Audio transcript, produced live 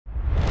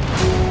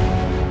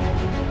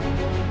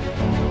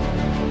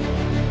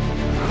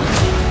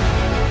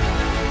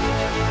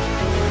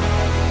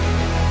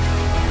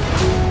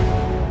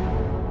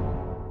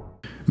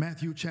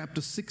Matthew chapter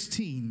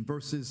 16,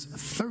 verses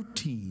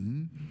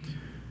 13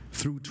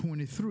 through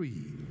 23.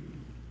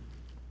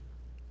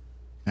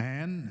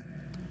 And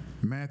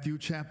Matthew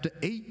chapter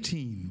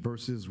 18,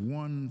 verses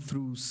 1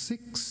 through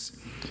 6,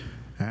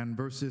 and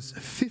verses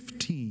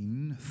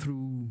 15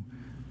 through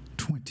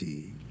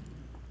 20.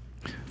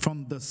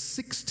 From the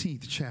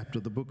 16th chapter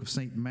of the book of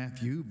St.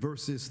 Matthew,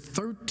 verses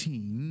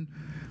 13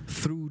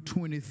 through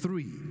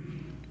 23.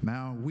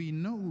 Now, we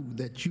know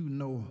that you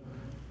know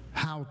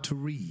how to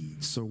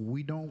read, so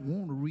we don't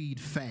want to read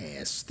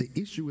fast. The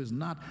issue is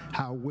not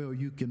how well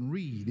you can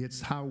read, it's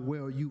how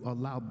well you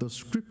allow the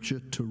scripture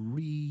to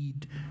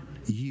read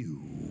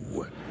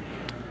you.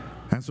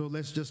 And so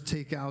let's just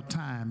take our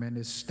time and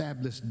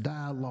establish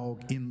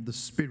dialogue in the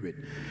Spirit.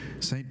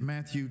 St.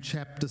 Matthew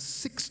chapter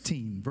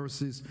 16,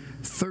 verses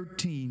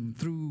 13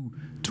 through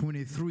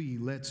 23.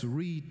 Let's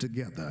read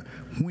together.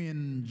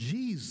 When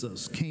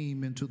Jesus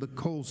came into the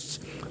coasts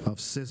of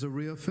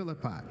Caesarea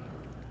Philippi,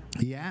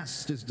 he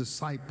asked his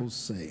disciples,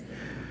 saying,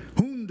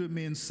 "Whom do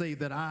men say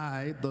that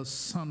I, the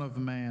Son of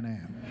Man,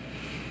 am?"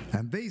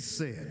 And they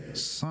said,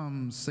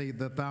 "Some say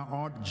that thou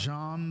art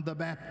John the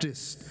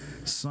Baptist,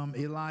 some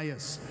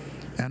Elias,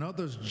 and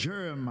others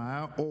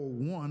Jeremiah, or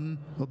one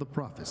of the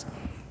prophets."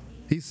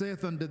 He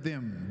saith unto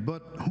them,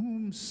 "But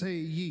whom say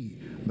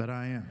ye that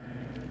I am?"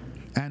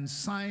 And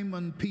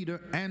Simon Peter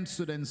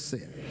answered and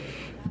said,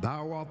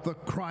 "Thou art the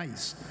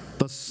Christ,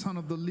 the Son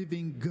of the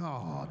living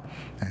God."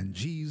 And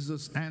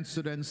Jesus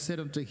answered and said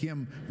unto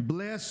him,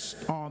 "Blessed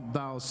art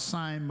thou,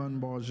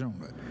 Simon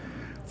Bar-Jonah,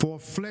 for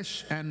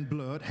flesh and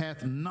blood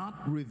hath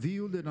not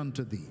revealed it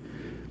unto thee,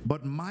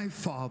 but my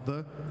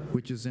Father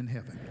which is in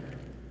heaven.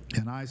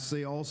 And I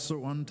say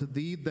also unto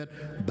thee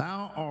that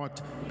thou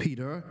art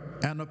Peter,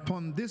 and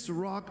upon this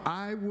rock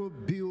I will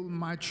build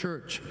my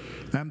church,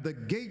 and the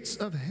gates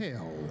of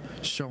hell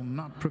shall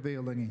not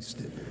prevail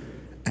against it.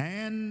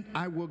 And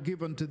I will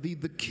give unto thee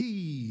the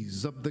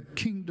keys of the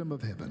kingdom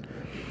of heaven.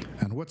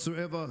 And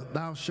whatsoever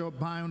thou shalt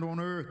bind on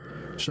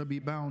earth shall be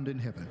bound in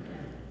heaven,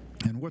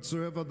 and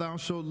whatsoever thou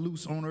shalt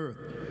loose on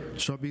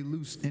earth shall be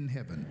loosed in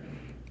heaven."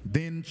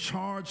 Then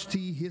charged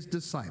he his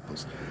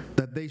disciples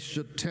that they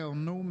should tell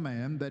no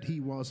man that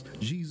he was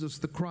Jesus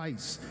the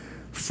Christ.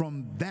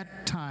 From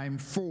that time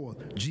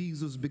forth,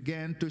 Jesus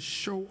began to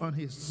show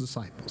unto his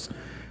disciples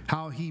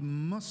how he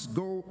must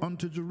go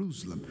unto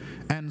Jerusalem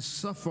and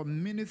suffer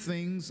many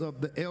things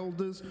of the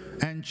elders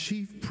and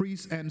chief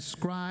priests and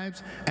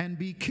scribes, and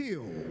be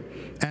killed,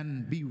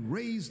 and be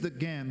raised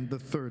again the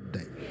third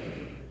day.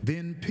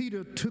 Then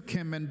Peter took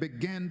him and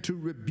began to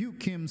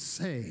rebuke him,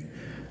 saying,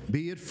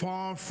 "Be it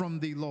far from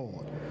thee,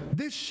 Lord,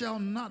 this shall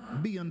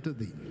not be unto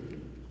thee."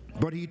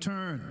 But he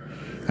turned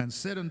and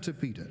said unto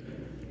Peter,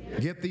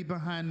 "Get thee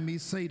behind me,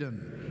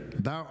 Satan,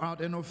 thou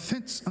art an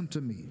offense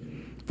unto me,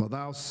 for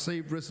thou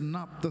savorest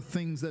not the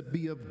things that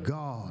be of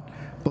God,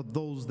 but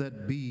those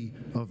that be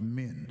of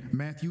men."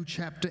 Matthew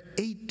chapter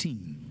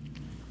 18,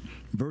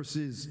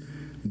 verses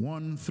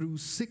 1 through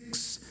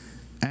 6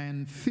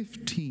 and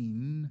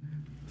 15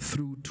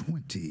 through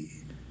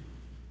 20.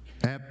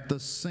 At the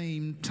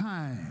same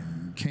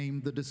time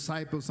came the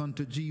disciples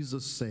unto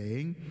Jesus,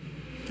 saying,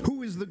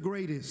 "Who is the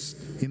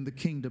greatest in the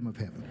kingdom of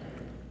heaven?"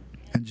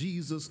 And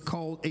Jesus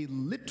called a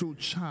little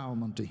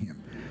child unto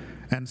him,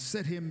 and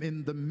set him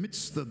in the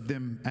midst of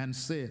them, and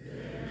said,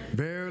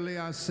 "Verily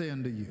I say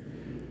unto you,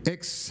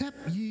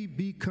 except ye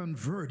be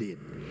converted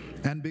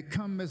and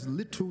become as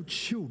little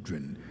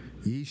children,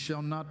 ye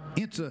shall not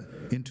enter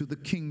into the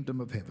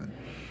kingdom of heaven.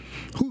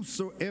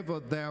 Whosoever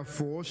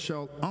therefore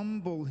shall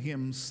humble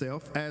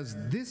himself as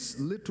this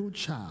little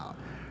child,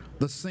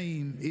 the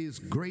same is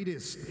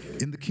greatest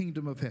in the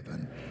kingdom of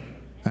heaven.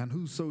 And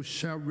whoso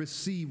shall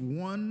receive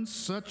one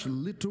such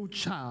little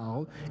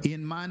child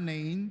in my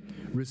name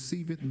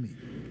receiveth me.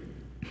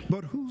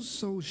 But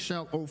whoso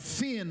shall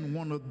offend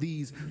one of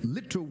these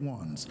little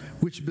ones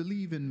which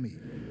believe in me,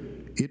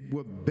 it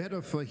were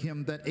better for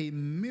him that a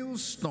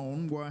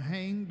millstone were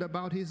hanged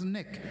about his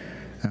neck,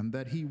 and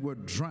that he were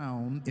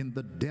drowned in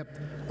the depth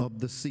of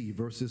the sea."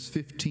 Verses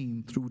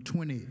 15 through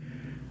 20.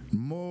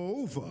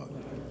 "Moreover,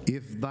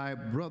 if thy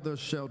brother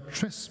shall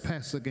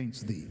trespass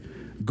against thee,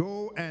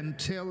 go and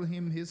tell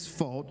him his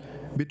fault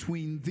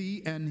between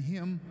thee and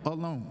him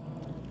alone.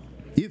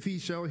 If he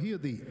shall hear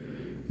thee,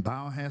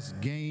 thou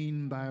hast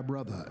gained thy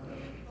brother.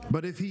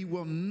 But if he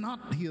will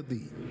not hear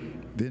thee,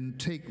 then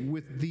take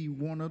with thee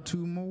one or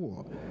two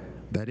more,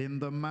 that in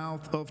the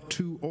mouth of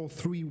 2 or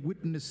 3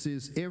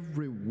 witnesses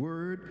every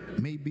word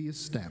may be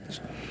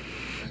established.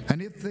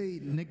 And if they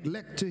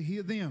neglect to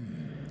hear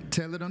them,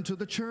 tell it unto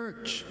the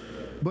church.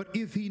 But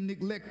if he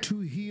neglect to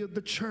hear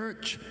the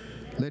church,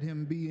 let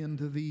him be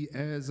unto thee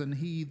as an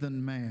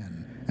heathen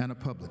man and a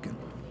publican.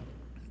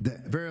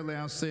 Verily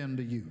I say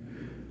unto you,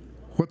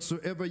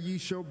 whatsoever ye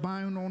shall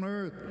bind on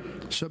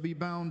earth shall be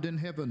bound in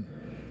heaven.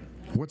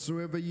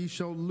 Whatsoever ye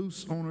shall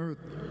loose on earth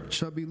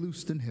shall be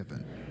loosed in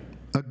heaven.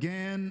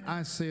 Again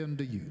I say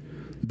unto you,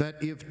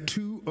 that if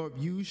two of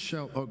you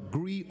shall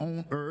agree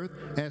on earth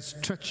as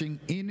touching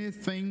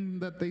anything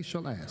that they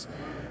shall ask,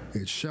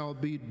 it shall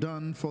be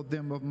done for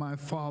them of my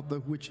Father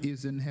which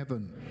is in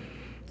heaven.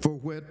 For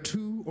where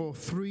two or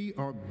three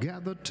are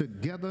gathered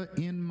together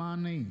in my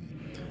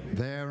name,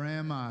 there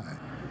am I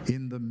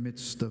in the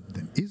midst of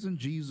them. Isn't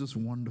Jesus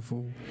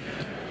wonderful?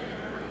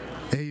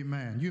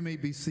 Amen. You may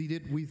be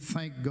seated. We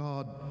thank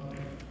God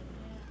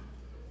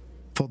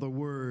for the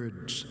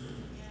words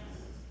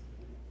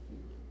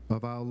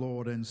of our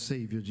Lord and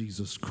Savior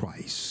Jesus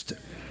Christ.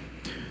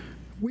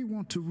 We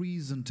want to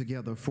reason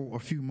together for a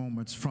few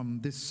moments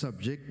from this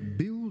subject,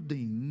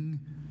 building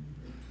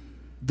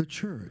the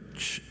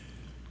church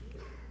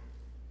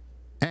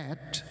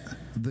at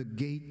the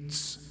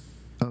gates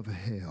of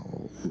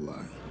hell.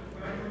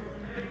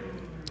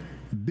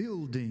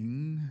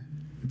 Building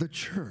the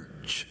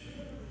church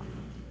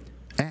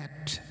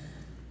at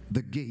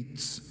the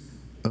gates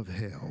of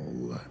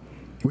hell.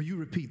 Will you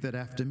repeat that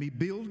after me?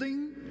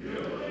 Building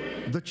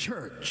the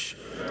church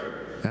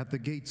at the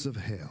gates of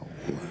hell.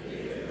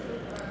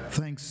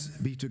 Thanks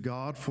be to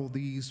God for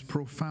these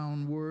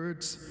profound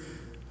words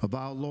of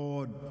our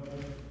Lord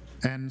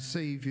and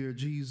Savior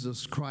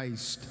Jesus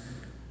Christ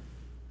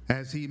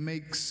as he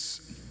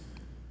makes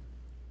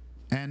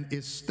an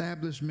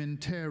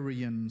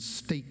establishmentarian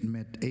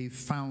statement, a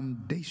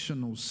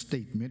foundational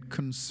statement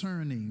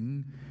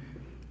concerning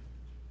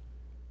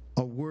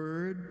a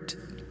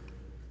word,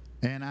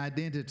 an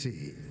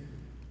identity,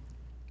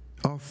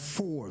 a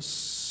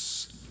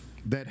force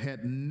that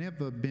had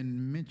never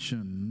been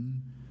mentioned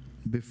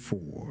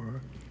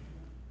before.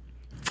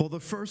 For the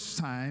first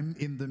time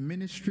in the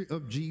ministry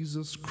of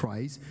Jesus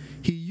Christ,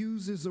 he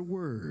uses a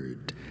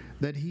word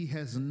that he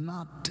has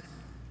not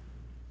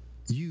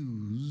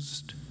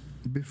used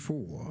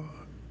before.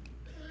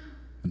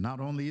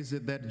 Not only is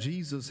it that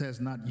Jesus has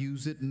not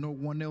used it, no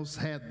one else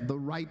had the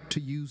right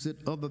to use it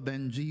other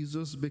than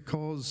Jesus,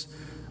 because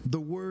the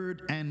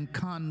word and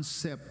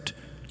concept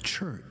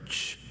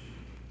church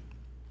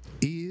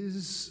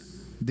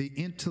is the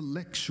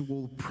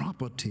intellectual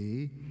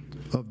property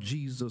of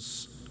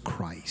Jesus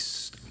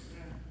Christ.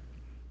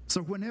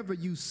 So whenever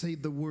you say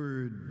the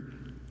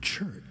word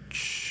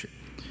church,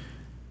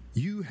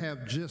 you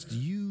have just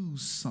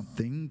used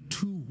something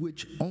to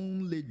which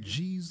only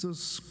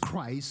Jesus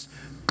Christ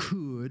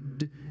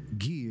could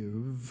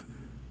give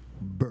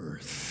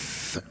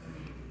birth.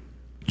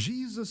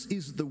 Jesus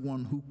is the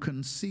one who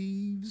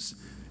conceives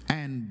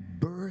and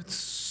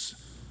births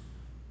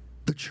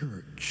the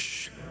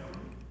church.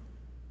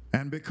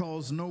 And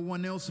because no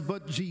one else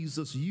but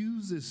Jesus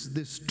uses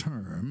this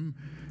term,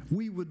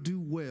 we would do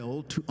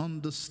well to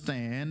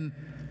understand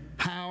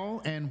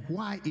how and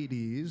why it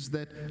is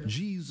that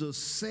Jesus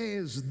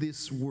says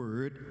this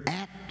word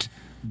at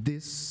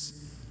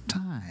this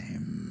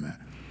time.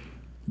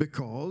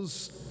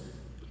 Because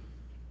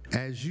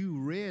as you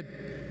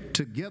read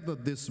together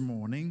this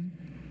morning,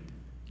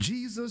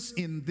 Jesus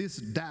in this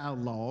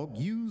dialogue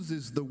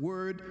uses the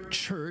word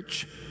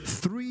church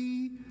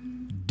 3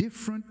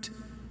 different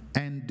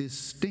and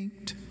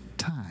distinct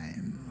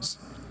times.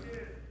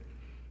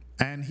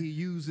 And he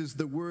uses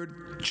the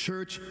word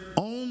church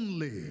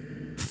only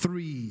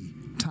 3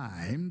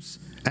 times,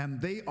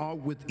 and they are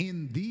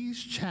within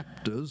these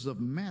chapters of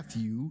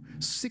Matthew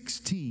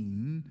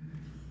 16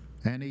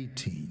 and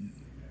 18.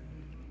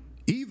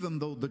 Even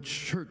though the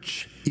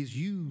church is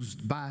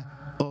used by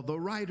other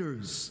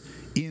writers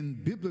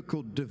in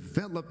biblical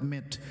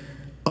development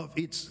of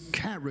its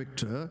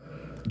character,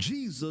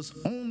 Jesus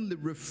only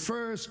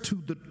refers to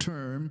the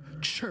term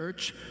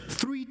church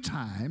 3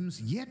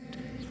 times, yet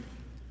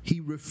he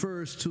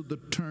refers to the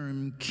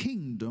term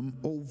kingdom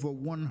over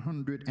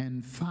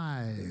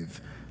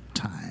 105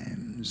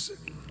 times.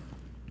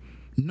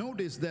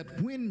 Notice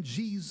that when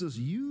Jesus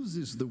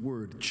uses the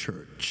word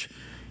church,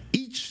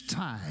 each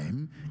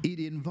time it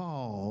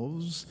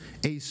involves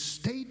a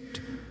state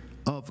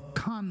of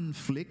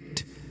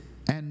conflict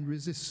and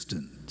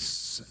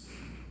resistance.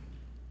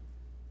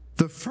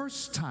 The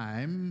first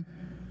time,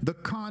 the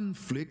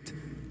conflict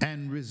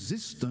and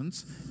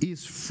resistance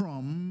is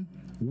from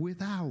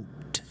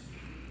without.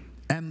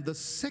 And the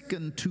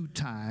second 2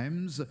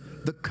 times,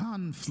 the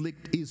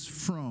conflict is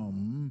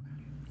from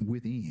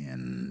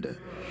within.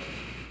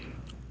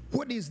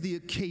 What is the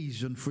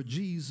occasion for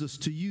Jesus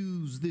to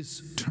use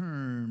this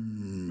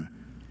term,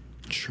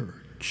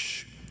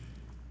 church?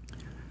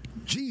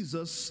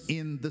 Jesus,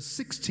 in the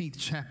 16th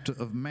chapter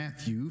of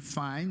Matthew,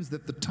 finds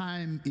that the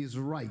time is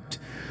right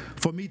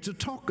for me to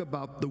talk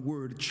about the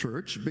word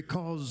church,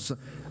 because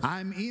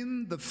I'm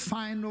in the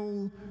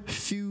final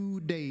few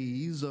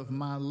days of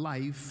my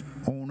life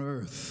on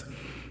earth.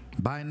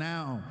 By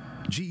now,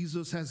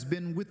 Jesus has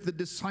been with the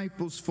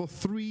disciples for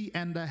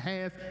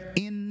 3.5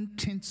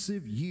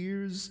 intensive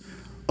years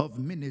of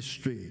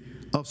ministry,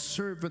 of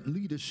servant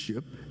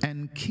leadership,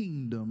 and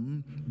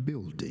kingdom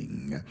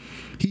building.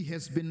 He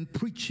has been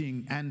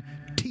preaching and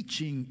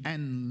teaching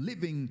and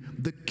living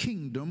the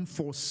kingdom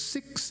for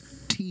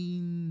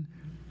 16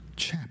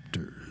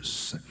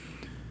 chapters.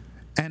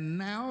 And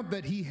now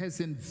that he has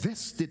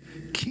invested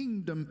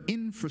kingdom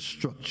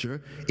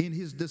infrastructure in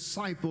his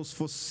disciples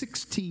for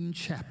 16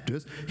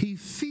 chapters, he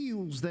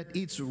feels that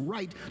it's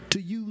right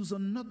to use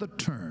another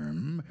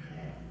term,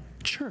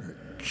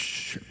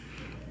 church.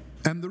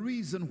 And the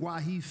reason why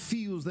he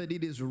feels that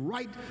it is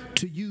right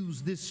to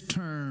use this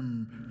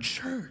term,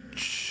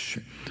 church,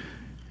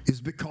 is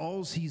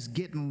because he's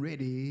getting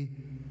ready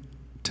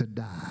to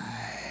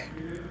die.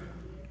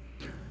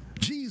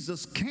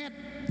 Jesus can't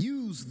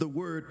use the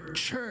word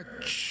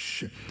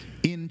church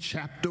in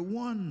chapter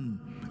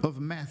 1 of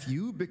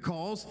Matthew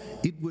because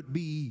it would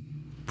be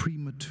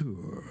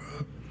premature.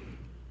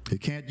 He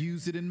can't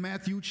use it in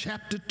Matthew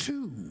chapter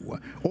 2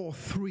 or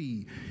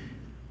 3.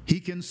 He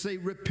can say,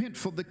 repent,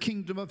 for the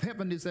kingdom of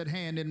heaven is at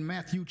hand in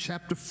Matthew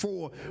chapter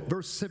 4,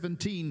 verse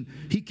 17.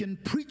 He can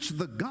preach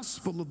the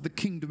gospel of the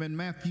kingdom in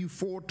Matthew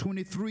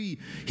 4:23.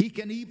 He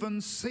can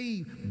even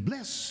say,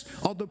 blessed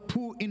are the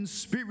poor in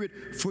spirit,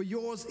 for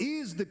yours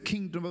is the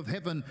kingdom of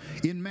heaven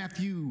in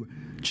Matthew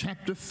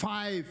chapter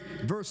 5,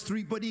 verse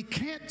 3. But he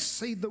can't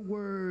say the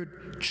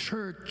word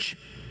church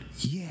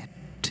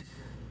yet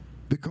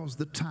because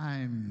the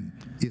time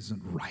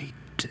isn't right.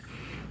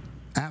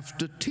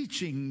 After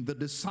teaching the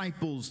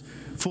disciples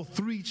for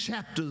 3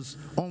 chapters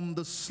on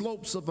the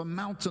slopes of a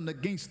mountain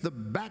against the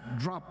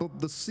backdrop of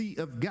the Sea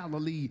of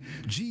Galilee,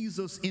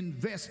 Jesus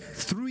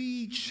invests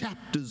 3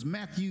 chapters,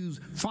 Matthew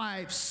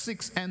 5,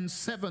 6, and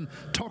 7,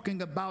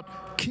 talking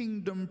about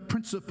kingdom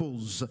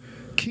principles,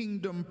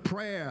 kingdom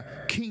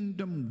prayer,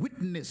 kingdom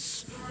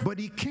witness. But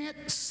he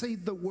can't say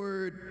the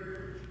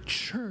word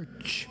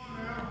church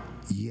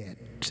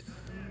yet.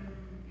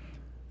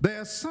 There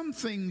are some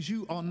things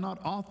you are not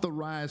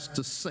authorized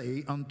to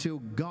say until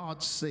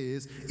God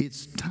says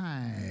it's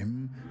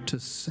time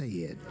to say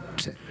it.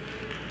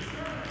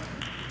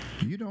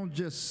 You don't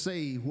just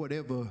say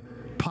whatever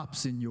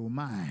pops in your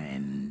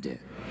mind.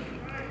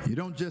 You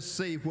don't just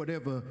say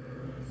whatever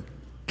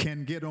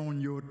can get on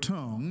your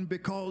tongue,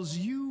 because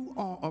you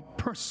are a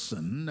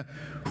person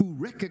who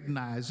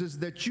recognizes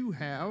that you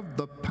have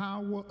the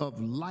power of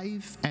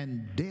life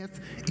and death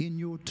in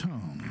your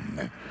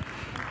tongue.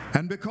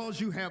 And because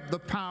you have the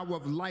power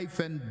of life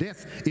and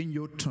death in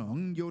your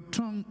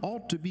tongue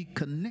ought to be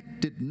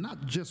connected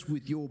not just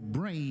with your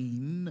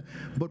brain,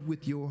 but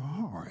with your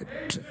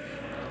heart.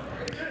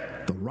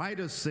 The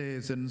writer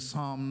says in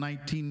Psalm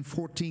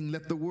 19:14,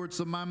 let the words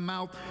of my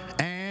mouth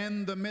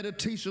and the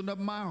meditation of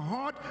my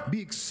heart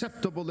be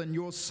acceptable in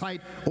your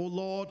sight, O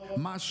Lord,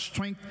 my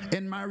strength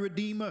and my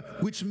redeemer,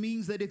 which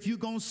means that if you're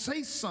going to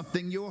say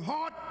something, your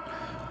heart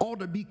ought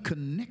to be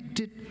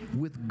connected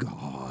with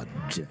God.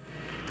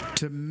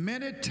 To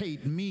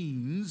meditate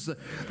means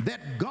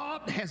that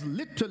God has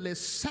literally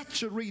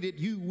saturated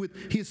you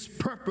with his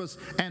purpose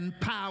and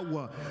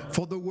power.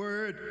 For the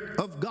word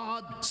of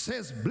God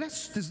says,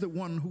 blessed is the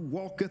one who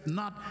walketh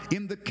not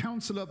in the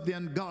counsel of the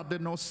ungodly,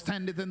 nor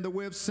standeth in the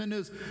way of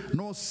sinners,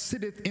 nor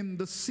sitteth in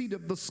the seat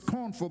of the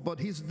scornful, but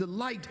his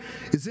delight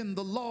is in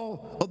the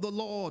law of the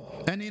Lord,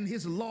 and in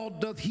his law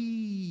doth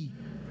he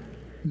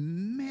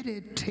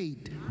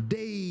meditate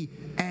day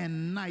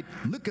and night.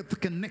 Look at the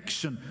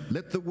connection.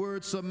 Let the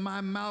words of my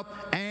mouth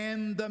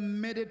and the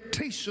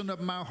meditation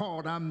of my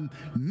heart, I'm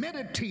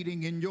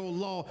meditating in your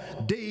law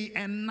day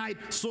and night,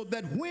 so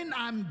that when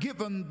I'm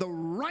given the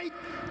right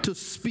to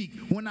speak,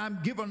 when I'm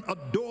given a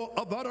door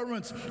of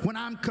utterance, when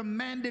I'm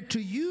commanded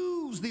to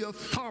use the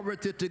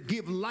authority to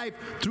give life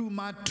through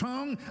my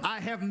tongue, I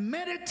have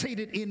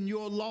meditated in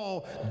your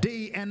law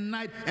day and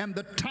night, and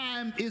the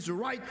time is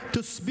right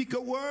to speak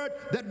a word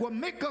that will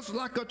make us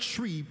like a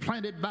tree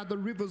planted by the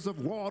rivers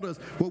of waters,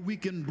 where we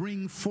can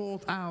bring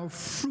forth our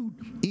fruit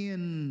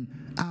in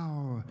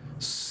our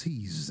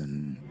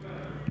season.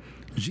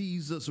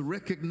 Jesus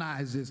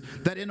recognizes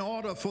that in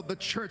order for the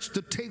church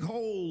to take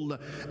hold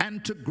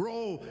and to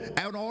grow,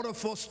 in order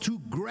for us to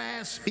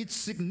grasp its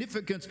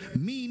significance,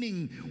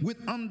 meaning with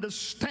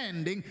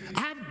understanding,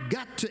 I've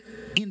got to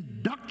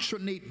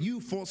indoctrinate you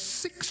for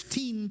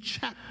 16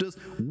 chapters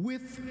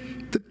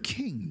with the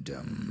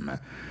kingdom.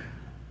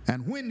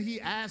 And when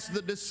he asked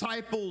the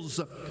disciples,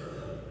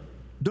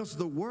 does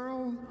the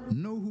world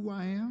know who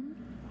I am?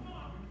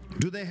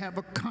 Do they have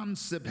a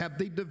concept? Have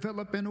they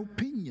developed an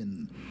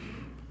opinion?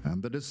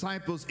 And the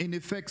disciples in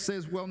effect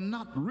says, well,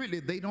 not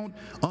really. They don't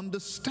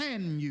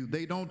understand you.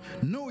 They don't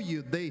know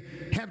you. They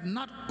have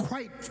not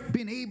quite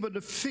been able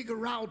to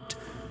figure out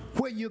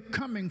where you're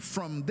coming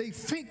from. They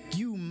think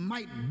you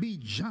might be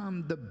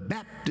John the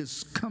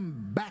Baptist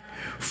come back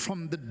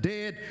from the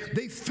dead.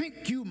 They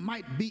think you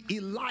might be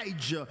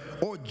Elijah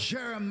or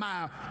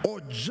Jeremiah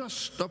or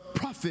just a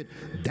prophet.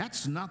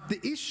 That's not the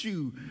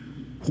issue.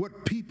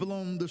 What people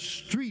on the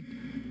street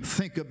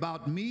think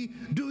about me.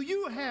 Do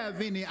you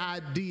have any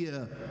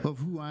idea of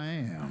who I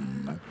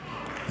am?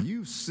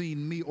 You've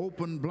seen me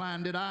open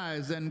blinded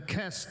eyes and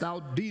cast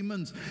out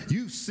demons.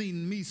 You've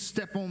seen me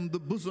step on the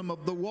bosom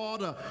of the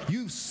water.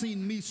 You've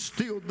seen me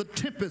still the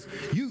tempest.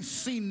 You've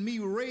seen me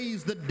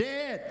raise the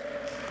dead.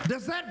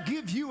 Does that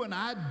give you an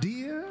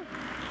idea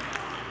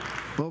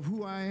of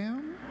who I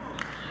am?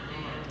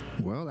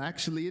 Well,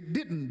 actually it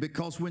didn't,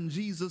 because when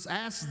Jesus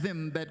asked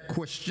them that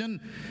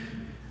question,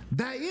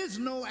 there is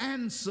no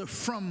answer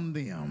from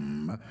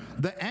them.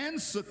 The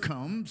answer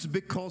comes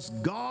because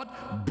God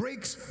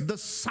breaks the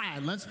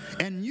silence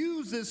and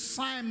uses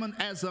Simon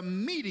as a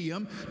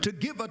medium to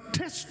give a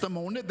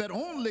testimony that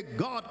only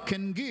God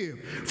can give.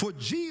 For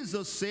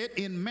Jesus said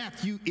in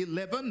Matthew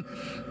 11,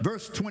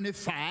 verse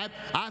 25,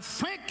 I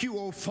thank you,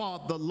 O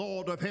Father,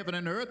 Lord of heaven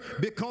and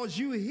earth, because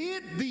you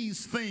hid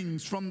these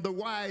things from the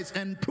wise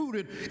and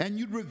prudent, and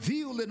you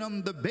revealed it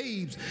unto the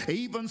babes.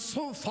 Even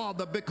so,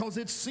 Father, because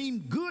it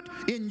seemed good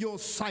in your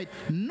sight.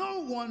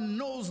 No one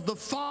knows the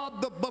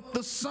Father but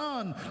the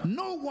Son.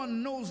 No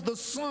one knows the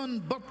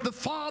Son but the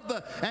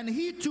Father, and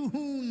he to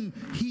whom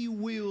he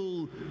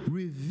will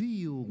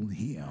reveal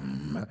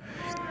him.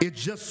 It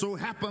just so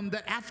happened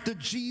that after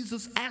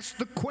Jesus asked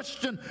the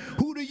question,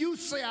 who do you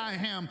say I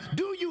am?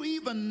 Do you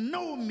even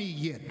know me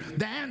yet?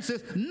 The answer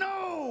is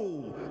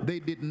no. They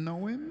didn't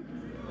know him.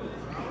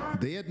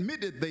 They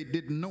admitted they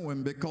didn't know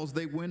him because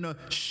they were in a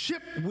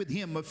ship with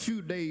him a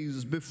few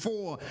days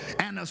before,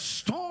 and a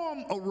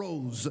storm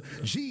arose.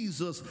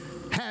 Jesus,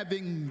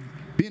 having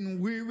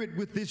been wearied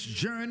with this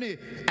journey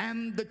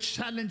and the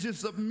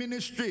challenges of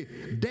ministry,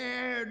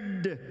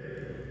 dared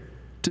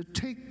to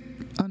take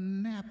a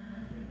nap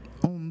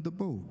on the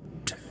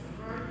boat.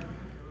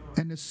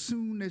 And as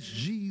soon as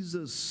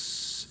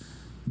Jesus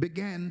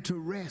began to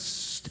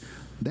rest,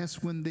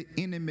 that's when the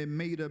enemy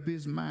made up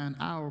his mind,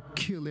 I'll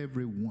kill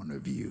every one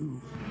of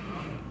you.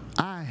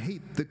 I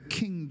hate the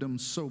kingdom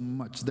so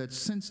much that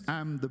since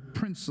I'm the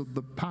prince of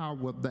the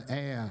power of the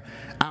air,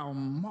 I'll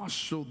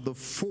marshal the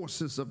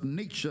forces of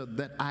nature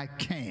that I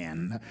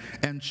can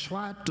and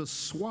try to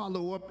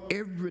swallow up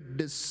every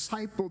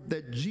disciple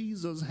that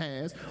Jesus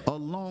has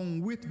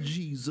along with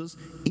Jesus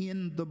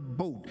in the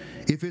boat.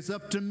 If it's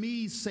up to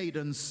me,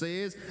 Satan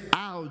says,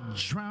 I'll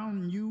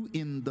drown you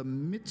in the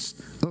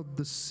midst of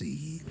the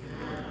sea.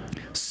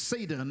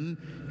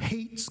 Satan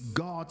hates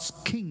God's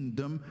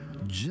kingdom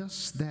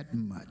just that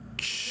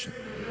much.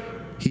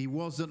 He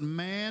wasn't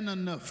man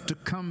enough to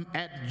come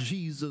at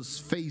Jesus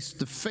face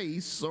to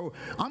face, so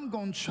I'm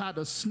going to try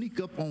to sneak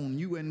up on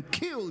you and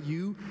kill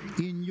you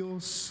in your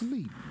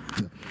sleep.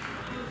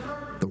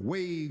 The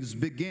waves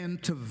began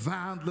to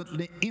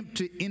violently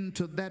empty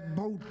into that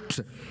boat.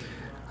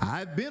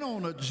 I've been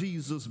on a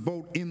Jesus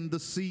boat in the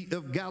Sea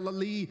of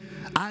Galilee.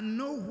 I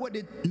know what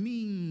it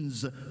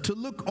means to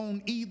look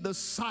on either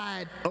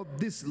side of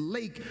this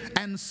lake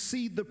and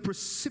see the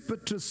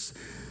precipitous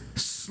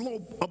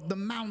slope of the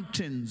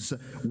mountains.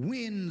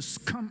 Winds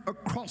come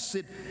across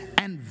it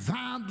and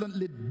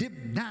violently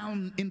dip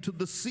down into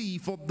the sea,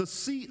 for the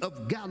Sea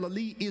of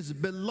Galilee is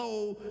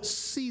below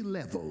sea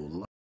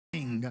level.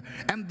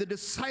 And the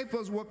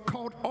disciples were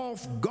caught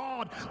off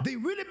guard. They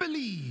really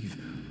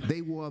believed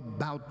they were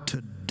about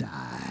to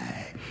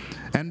die.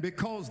 And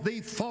because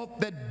they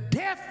thought that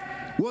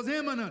death was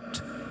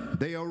imminent,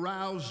 they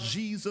aroused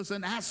Jesus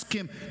and asked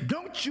him,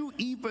 don't you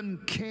even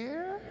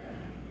care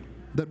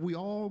that we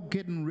all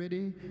getting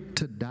ready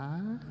to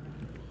die?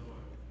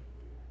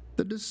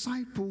 The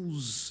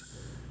disciples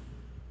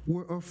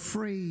were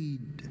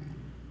afraid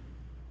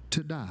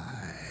to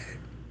die.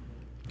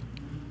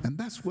 And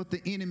that's what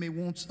the enemy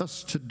wants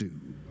us to do.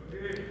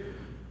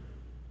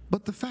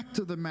 But the fact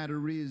of the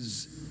matter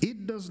is,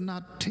 it does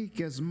not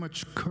take as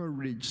much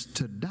courage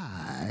to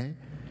die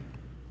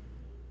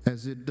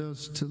as it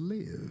does to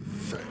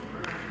live.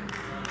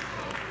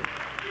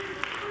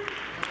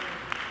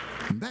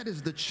 And that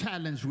is the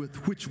challenge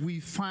with which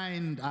we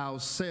find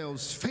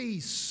ourselves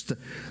faced,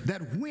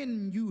 that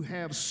when you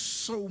have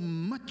so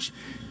much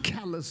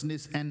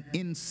callousness and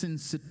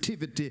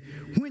insensitivity,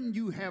 when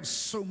you have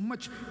so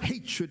much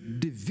hatred,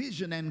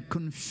 division, and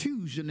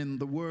confusion in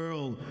the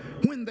world,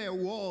 when there are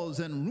wars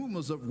and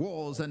rumors of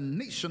wars and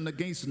nation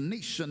against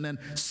nation and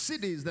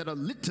cities that are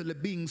literally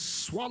being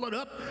swallowed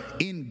up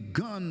in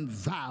gun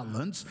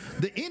violence,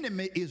 the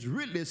enemy is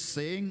really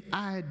saying,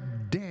 I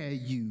dare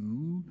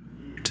you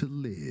to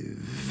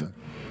live.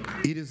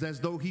 It is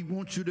as though he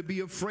wants you to be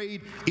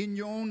afraid in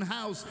your own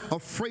house,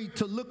 afraid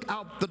to look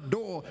out the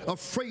door,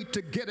 afraid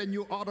to get in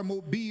your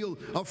automobile,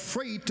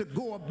 afraid to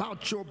go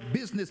about your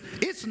business.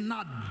 It's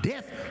not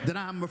death that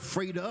I'm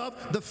afraid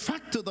of. The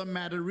fact of the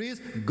matter is,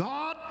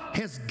 God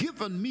has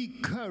given me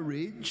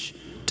courage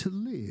to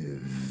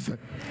live.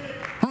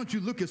 Why don't you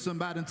look at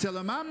somebody and tell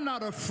them, I'm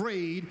not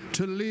afraid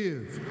to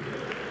live.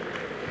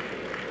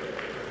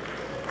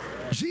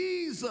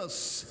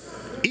 Jesus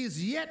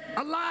is yet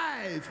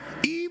alive,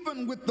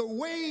 even with the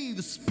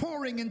waves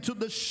pouring into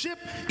the ship,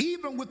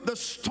 even with the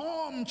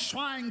storm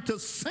trying to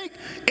sink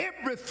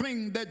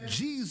everything that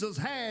Jesus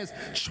has,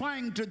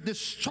 trying to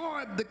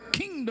destroy the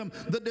kingdom.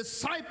 The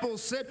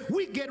disciples said,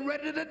 we get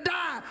ready to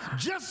die.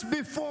 Just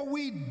before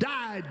we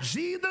die,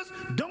 Jesus,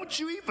 don't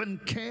you even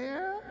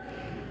care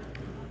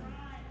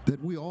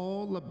that we're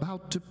all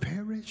about to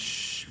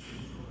perish?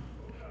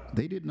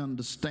 They didn't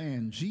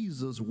understand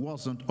Jesus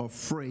wasn't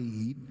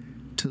afraid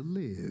to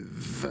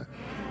live.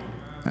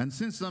 And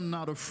since I'm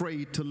not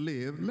afraid to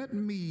live, let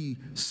me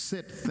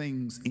set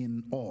things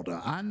in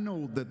order. I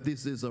know that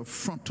this is a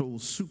frontal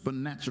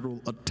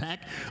supernatural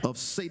attack of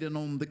Satan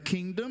on the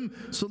kingdom,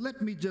 so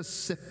let me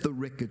just set the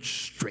record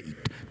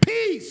straight.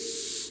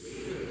 Peace,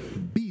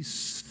 be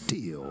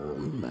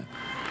still.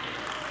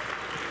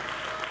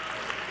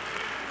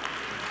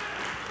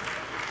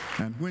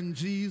 And when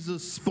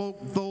Jesus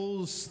spoke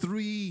those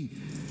three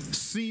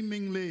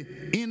seemingly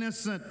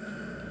innocent,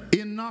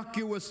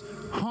 innocuous,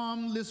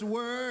 harmless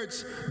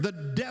words, the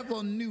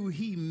devil knew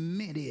he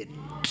meant it.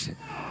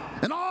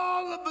 And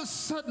all of a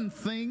sudden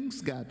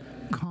things got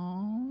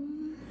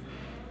calm.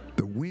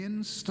 The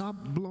wind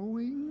stopped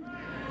blowing.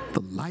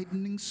 The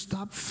lightning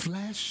stopped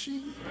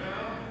flashing.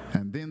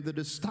 And then the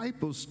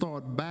disciples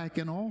started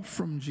backing off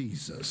from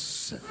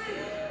Jesus.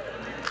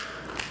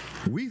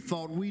 We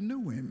thought we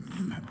knew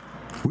him.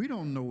 We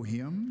don't know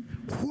him.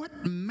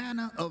 What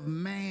manner of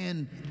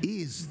man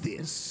is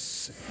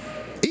this?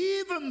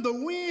 Even the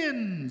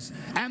winds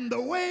and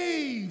the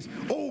waves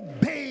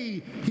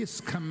obey his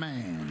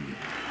command.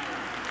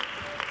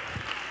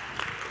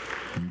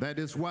 That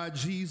is why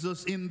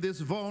Jesus in this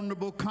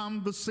vulnerable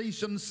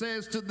conversation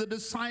says to the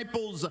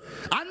disciples,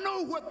 I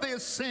know what they're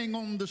saying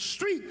on the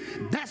street.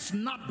 That's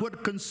not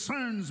what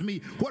concerns me.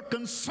 What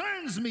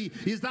concerns me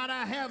is that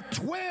I have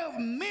 12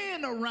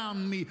 men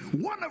around me,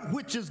 one of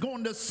which is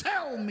going to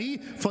sell me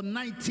for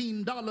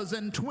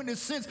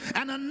 $19.20,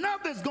 and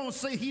another is going to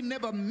say he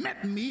never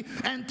met me,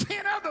 and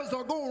 10 others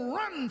are going to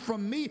run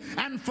from me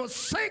and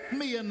forsake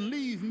me and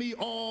leave me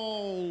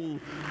all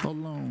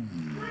alone.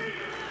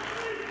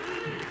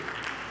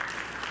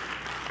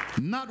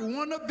 Not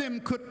one of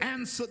them could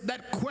answer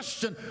that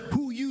question,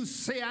 who you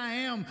say I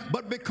am,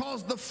 but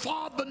because the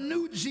Father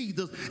knew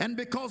Jesus and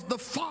because the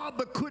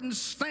Father couldn't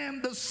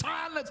stand the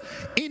silence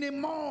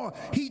anymore,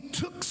 he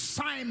took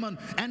Simon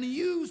and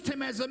used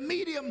him as a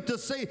medium to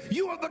say,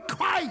 you are the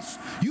Christ,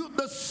 you are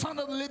the Son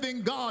of the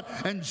living God.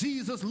 And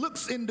Jesus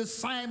looks into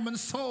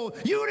Simon's soul.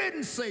 You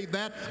didn't say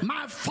that.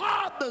 My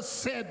Father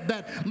said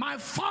that. My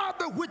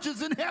Father which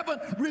is in heaven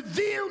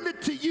revealed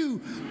it to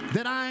you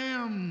that I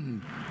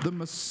am the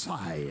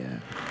Messiah.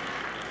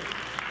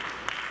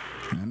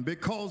 And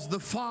because the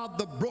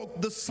Father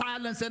broke the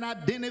silence and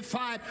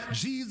identified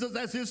Jesus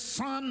as his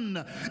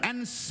Son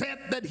and said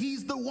that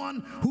he's the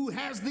one who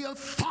has the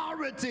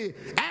authority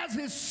as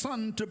his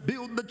Son to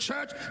build the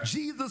church,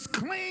 Jesus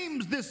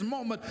claims this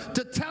moment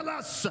to tell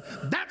us,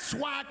 that's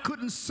why I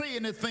couldn't say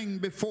anything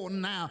before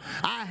now.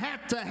 I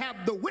had to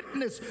have the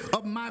witness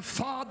of my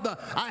Father.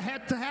 I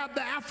had to have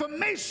the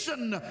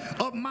affirmation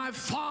of my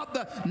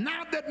Father.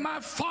 Now that my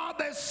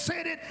Father has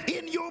said it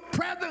in your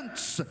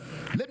presence,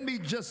 let me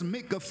just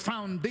make a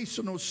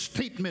foundational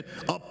statement.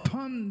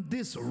 Upon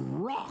this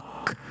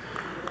rock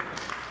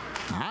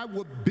I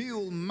will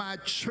build my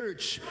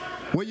church.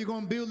 Where you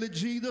going to build it,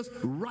 Jesus?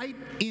 Right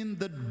in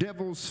the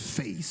devil's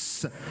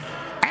face,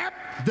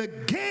 at the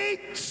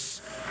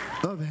gates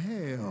of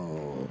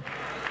hell.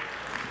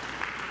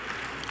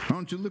 Why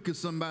don't you look at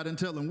somebody and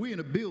tell them we're in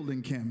a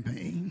building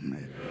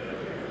campaign?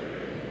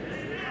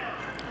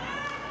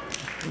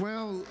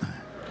 Well,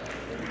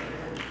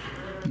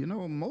 you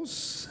know,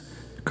 most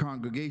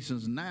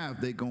congregations now, if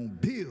they're going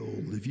to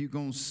build, if you're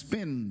going to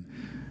spend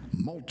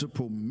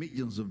multiple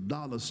millions of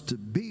dollars to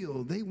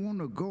build, they want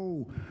to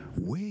go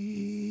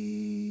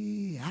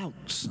way out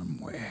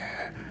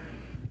somewhere.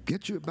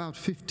 Get you about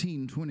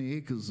 15, 20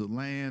 acres of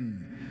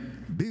land,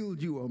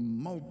 build you a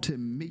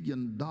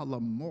multi-million-dollar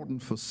modern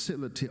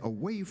facility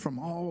away from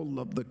all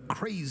of the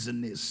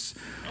craziness,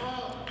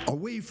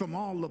 away from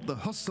all of the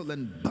hustle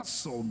and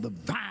bustle, the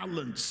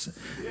violence.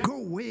 Go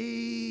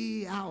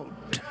way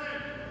out.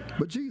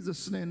 But Jesus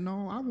said,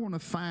 no, I want to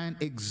find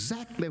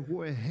exactly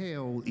where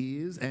hell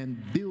is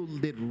and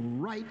build it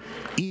right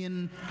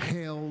in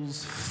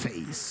hell's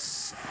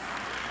face.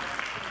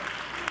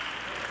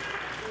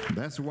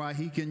 That's why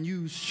he can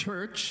use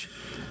church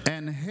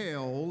and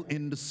hell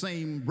in the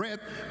same breath,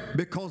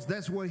 because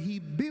that's where he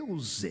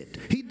builds it.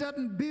 He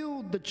doesn't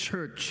build the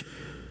church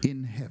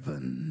in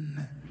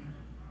heaven.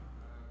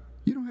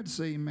 You don't have to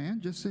say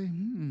amen, just say,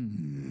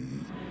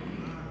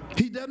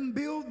 He doesn't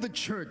build the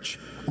church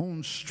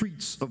on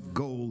streets of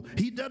gold.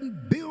 He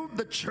doesn't build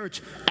the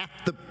church at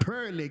the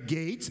pearly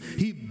gates.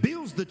 He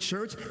builds the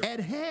church at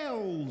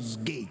hell's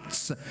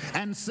gates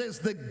and says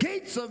the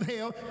gates of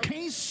hell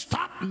can't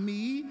stop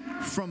me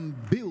from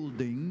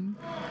building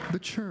the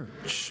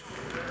church.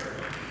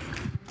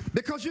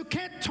 Because you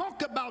can't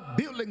talk about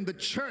building the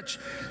church,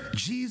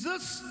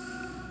 Jesus,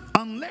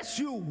 unless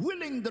you're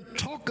willing to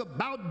talk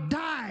about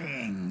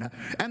dying.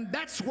 And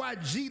that's why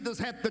Jesus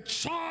had to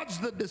charge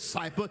the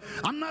disciple,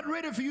 I'm not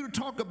ready for you to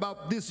talk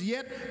about this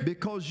yet,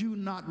 because you're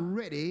not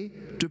ready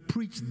to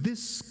preach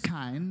this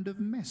kind of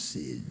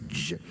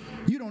message.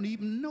 You don't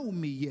even know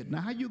me yet.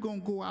 Now, how you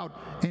going to go out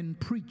and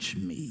preach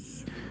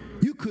me?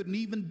 You couldn't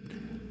even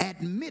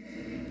admit,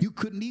 you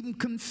couldn't even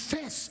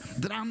confess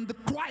that I'm the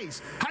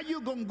Christ. How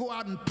you going to go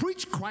out and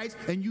preach Christ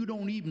and you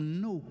don't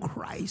even know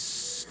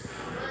Christ?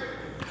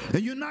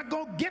 And you're not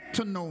going to get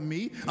to know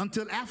me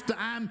until after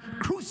I'm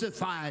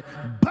crucified,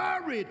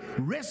 buried,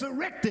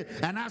 resurrected,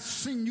 and I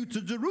send you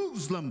to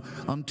Jerusalem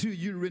until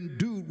you're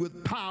endued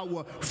with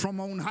power from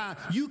on high.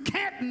 You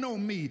can't know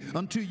me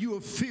until you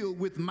are filled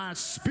with my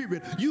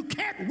spirit. You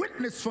can't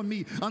witness for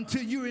me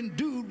until you're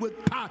endued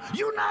with power.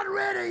 You're not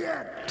ready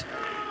yet.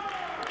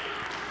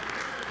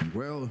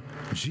 Well,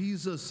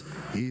 Jesus,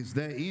 is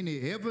there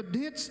any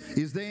evidence?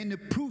 Is there any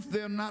proof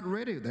they're not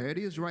ready? There it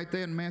is right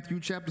there in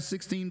Matthew chapter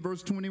 16,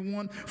 verse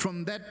 21.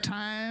 From that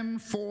time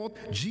forth,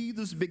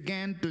 Jesus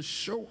began to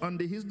show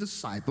unto his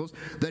disciples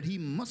that he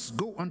must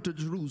go unto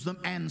Jerusalem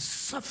and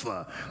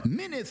suffer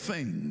many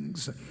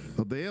things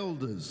of the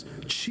elders,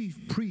 chief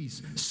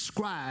priests,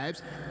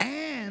 scribes,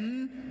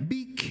 and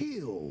be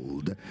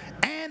killed,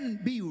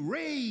 and be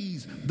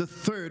raised the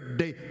third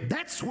day.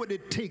 That's what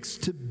it takes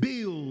to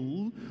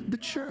build the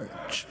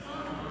church.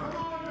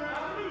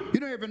 You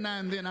know, every now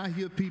and then I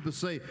hear people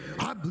say,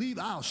 I believe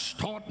I'll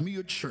start me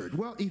a church.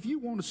 Well, if you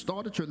want to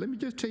start a church, let me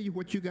just tell you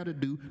what you got to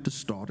do to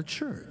start a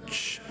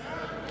church.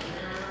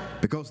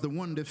 Because the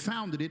one that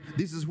founded it,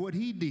 this is what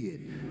he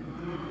did.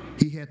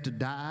 He had to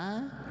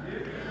die,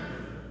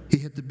 he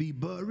had to be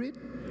buried,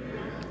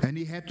 and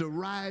he had to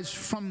rise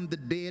from the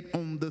dead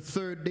on the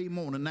third day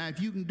morning. Now,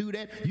 if you can do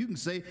that, you can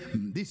say,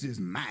 this is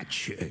my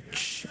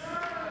church.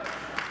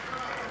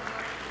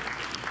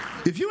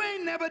 If you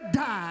ain't never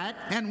died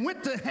and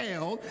went to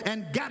hell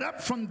and got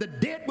up from the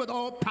dead with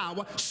all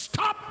power,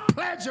 stop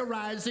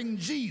plagiarizing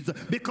Jesus,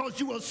 because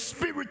you are a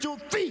spiritual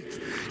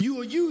thief.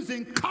 You are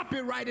using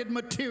copyrighted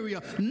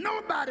material.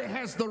 Nobody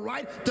has the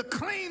right to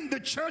claim the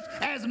church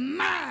as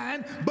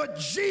mine but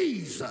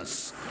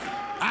Jesus.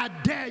 I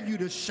dare you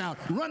to shout.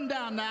 Run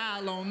down the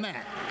aisle on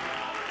that.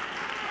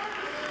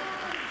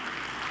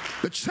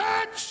 The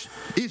church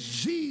is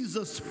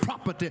Jesus'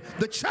 property.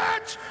 The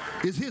church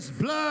is his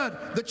blood.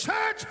 The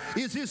church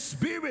is his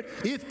spirit.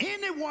 If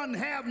anyone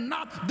have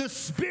not the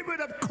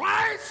spirit of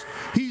Christ,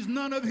 he's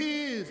none of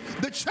his.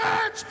 The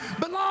church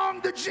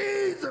belongs to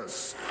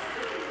Jesus.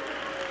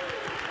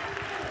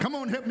 Come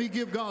on, help me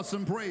give God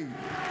some praise.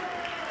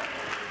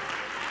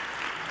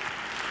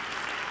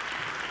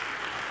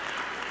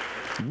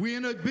 We're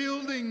in a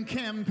building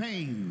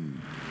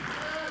campaign.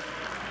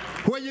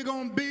 Where you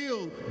going to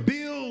build?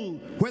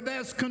 Build where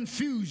there's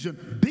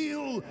confusion.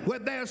 Build where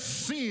there's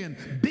sin.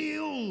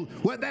 Build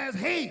where there's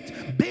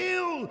hate.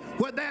 Build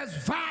where there's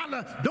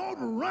violence.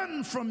 Don't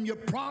run from your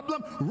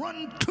problem.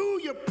 Run to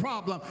your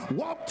problem.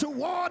 Walk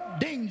toward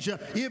danger.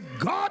 If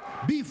God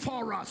be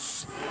for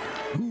us,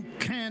 who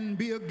can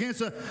be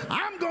against us?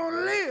 I'm going to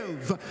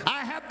live.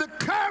 I have the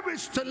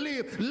courage to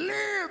live.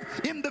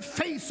 Live in the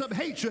face of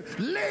hatred.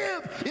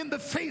 Live in the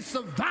face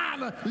of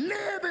violence.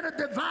 Live in a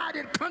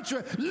divided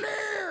country.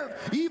 Live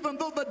even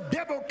though the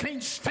devil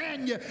can't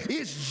stand you.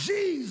 It's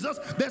Jesus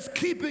that's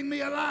keeping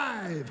me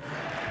alive.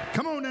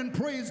 Come on and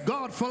praise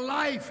God for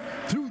life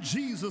through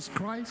Jesus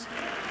Christ.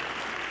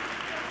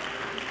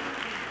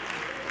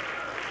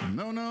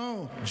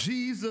 No.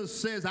 Jesus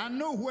says, I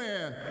know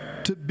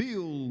where to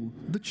build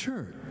the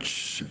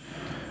church.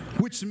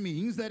 Which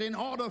means that in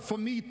order for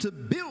me to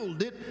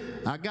build it,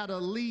 I got to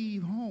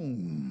leave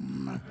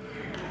home.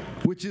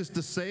 Which is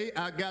to say,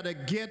 I got to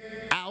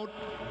get out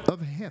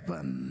of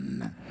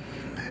heaven.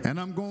 And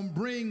I'm going to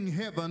bring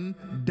heaven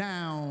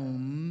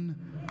down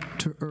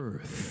to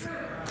earth.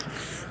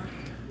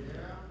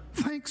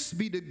 Thanks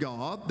be to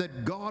God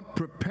that God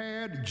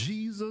prepared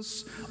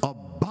Jesus a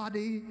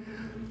body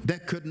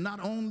that could not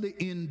only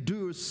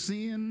endure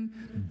sin,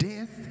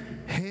 death,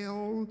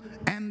 hell,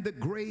 and the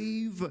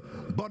grave,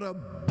 but a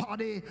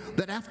body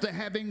that after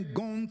having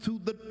gone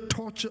through the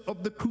torture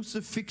of the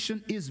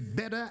crucifixion is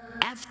better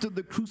after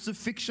the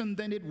crucifixion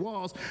than it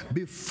was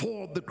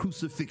before the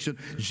crucifixion.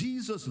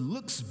 Jesus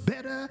looks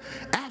better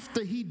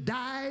after he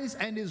dies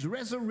and is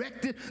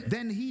resurrected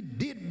than he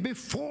did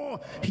before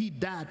he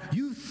died.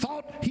 You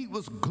thought he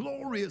was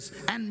glorious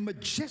and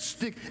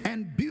majestic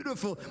and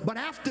beautiful, but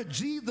after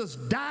Jesus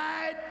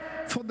died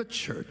for the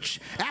church,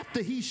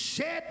 after he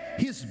shed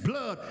his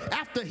blood,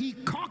 after he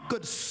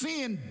conquered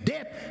sin,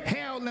 death,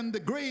 hell, and the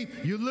grave,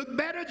 you look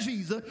better,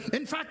 Jesus.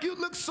 In fact, you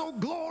look so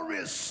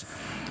glorious.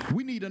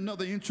 We need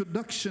another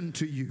introduction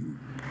to you.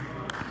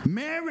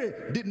 Mary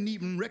didn't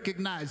even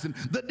recognize him.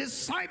 The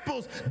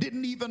disciples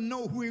didn't even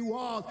know who he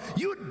was.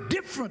 You're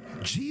different.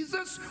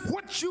 Jesus,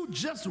 what you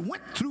just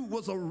went through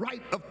was a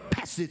rite of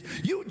passage.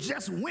 You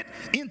just went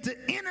into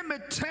enemy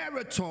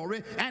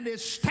territory and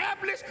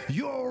established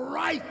your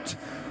right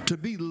to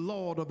be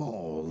Lord of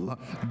all.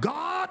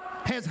 God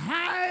has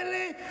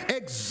highly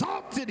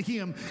exalted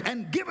him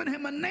and given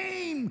him a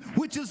name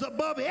which is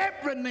above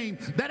every name,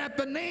 that at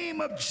the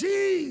name of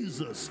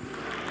Jesus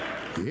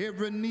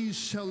every knee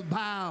shall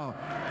bow,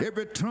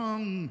 every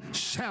tongue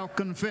shall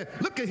confess.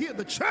 Look at here,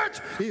 the church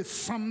is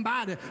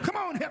somebody. Come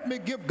on, help me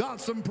give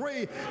God some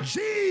praise.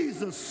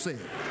 Jesus said,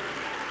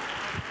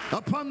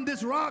 upon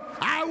this rock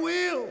I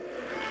will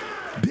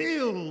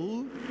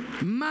build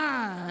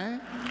my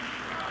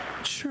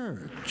church.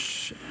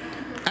 church.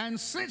 And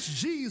since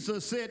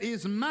Jesus said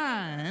is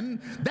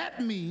mine,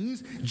 that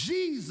means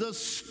Jesus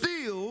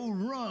still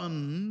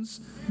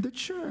runs the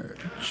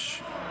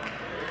church.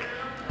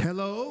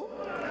 Hello?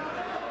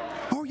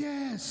 Oh,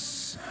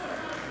 yes.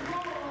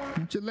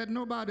 Don't you let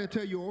nobody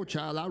tell you, oh,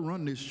 child, I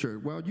run this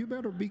church. Well, you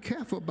better be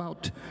careful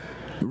about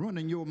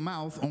running your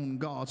mouth on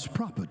God's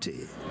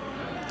property.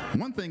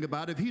 One thing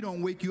about it, if he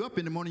don't wake you up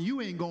in the morning, you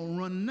ain't going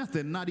to run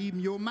nothing, not even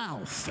your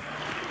mouth.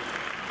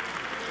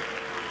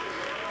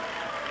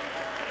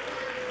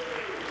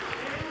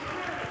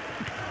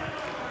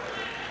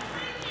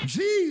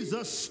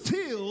 Jesus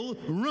still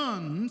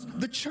runs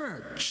the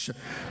church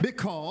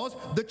because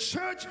the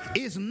church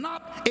is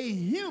not a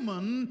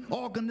human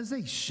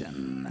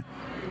organization.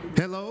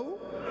 Hello?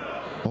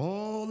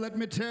 Oh, let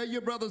me tell you,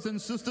 brothers and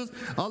sisters,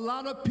 a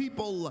lot of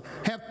people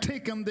have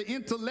taken the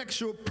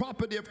intellectual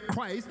property of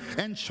Christ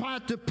and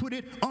tried to put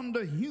it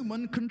under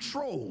human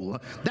control.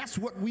 That's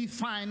what we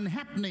find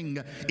happening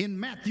in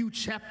Matthew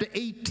chapter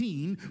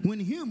 18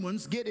 when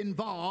humans get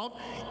involved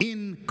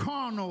in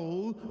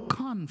carnal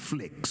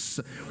conflicts,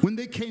 when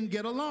they can't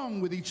get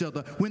along with each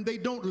other, when they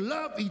don't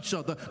love each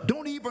other,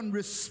 don't even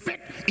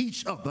respect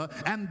each other.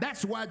 And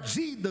that's why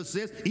Jesus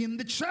says in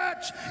the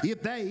church,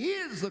 if there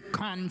is a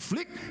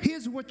conflict,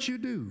 here's what you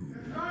do.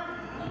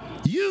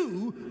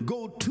 You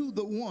go to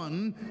the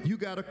one you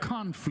got a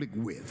conflict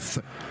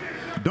with.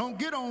 Don't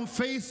get on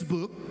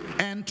Facebook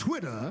and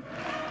Twitter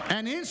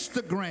and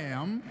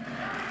Instagram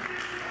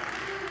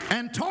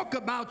and talk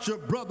about your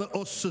brother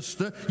or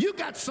sister. You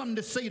got something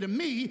to say to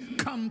me,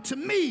 come to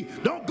me.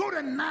 Don't go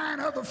to 9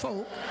 other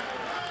folk.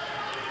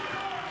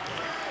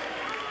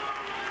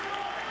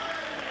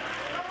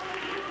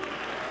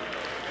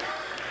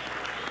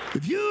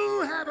 If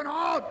you have an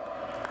ought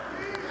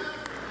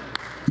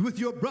with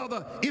your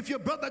brother, if your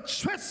brother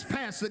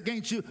trespasses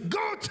against you,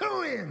 go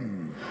to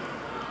him.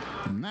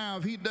 Now,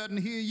 if he doesn't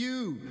hear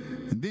you,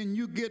 then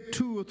you get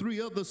 2 or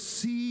 3 other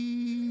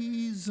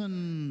seasoned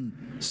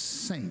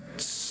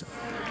saints.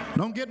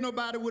 Don't get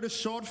nobody with a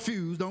short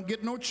fuse. Don't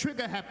get no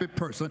trigger-happy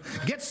person.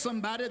 Get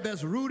somebody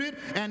that's rooted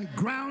and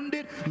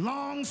grounded,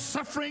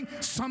 long-suffering,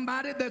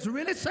 somebody that's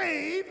really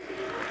saved.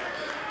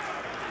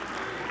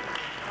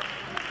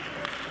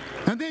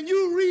 And then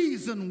you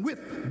reason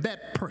with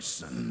that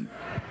person.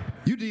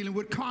 You're dealing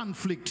with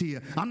conflict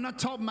here. I'm not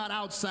talking about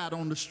outside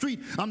on the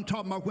street. I'm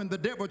talking about when the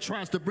devil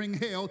tries to bring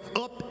hell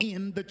up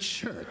in the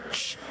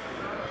church.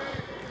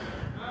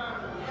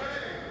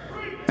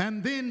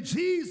 And then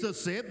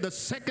Jesus said the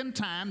second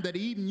time that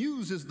he even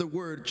uses the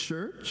word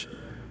church,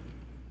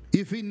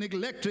 if he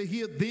neglect to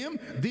hear them,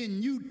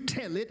 then you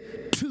tell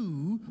it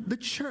to the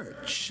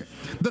church.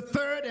 The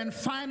third and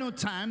final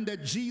time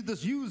that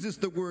Jesus uses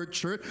the word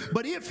church,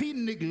 but if he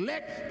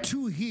neglect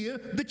to hear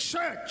the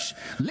church,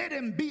 let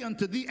him be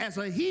unto thee as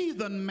a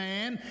heathen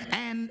man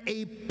and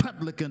a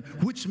publican,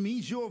 which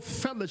means your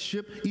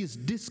fellowship is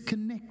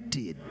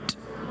disconnected.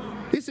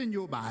 It's in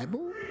your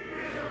Bible.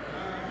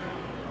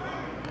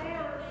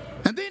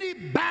 And then he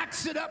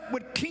backs it up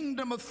with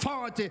kingdom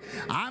authority.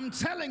 I'm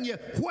telling you,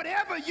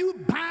 whatever you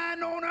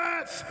bind on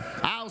earth,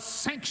 I'll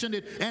sanction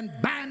it and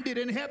bind it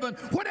in heaven.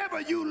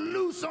 Whatever you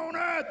loose on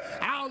earth,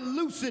 I'll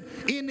loose it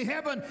in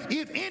heaven.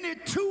 If any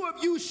 2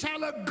 of you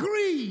shall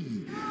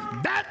agree,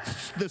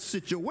 that's the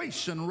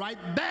situation right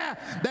there.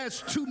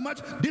 There's too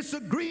much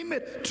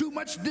disagreement, too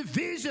much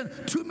division,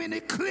 too many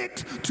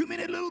cliques, too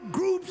many little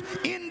groups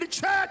in the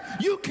church.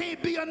 You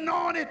can't be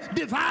anointed,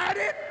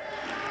 divided.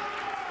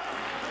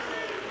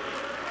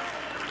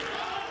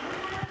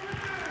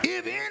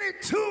 If any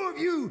 2 of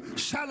you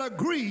shall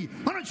agree,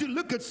 why don't you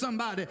look at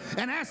somebody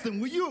and ask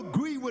them, will you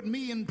agree with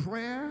me in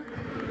prayer?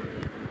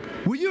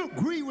 Will you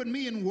agree with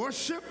me in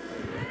worship?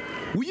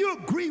 Will you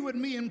agree with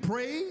me in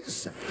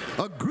praise?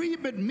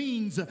 Agreement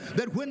means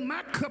that when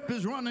my cup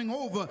is running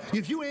over,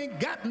 if you ain't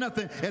got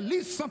nothing, at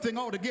least something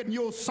ought to get in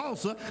your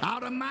salsa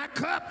out of my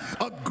cup.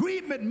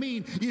 Agreement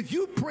means if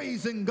you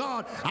praising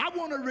God, I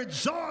want to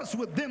rejoice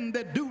with them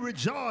that do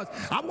rejoice.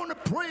 I want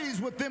to praise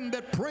with them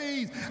that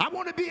praise. I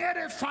want to be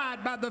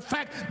edified by the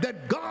fact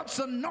that God's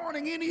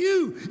anointing in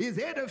you is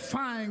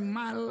edifying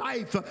my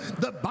life.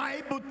 The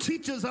Bible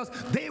teaches us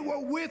they were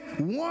with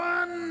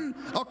one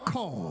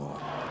accord.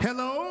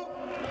 Hello?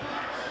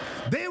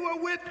 They were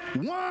with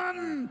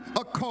one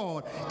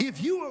accord.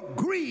 If you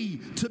agree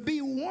to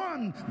be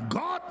one,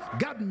 God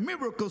got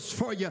miracles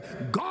for you.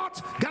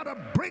 God's got a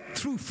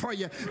breakthrough for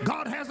you.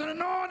 God has an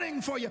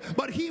anointing for you.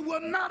 But he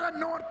will not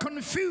anoint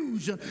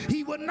confusion.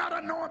 He will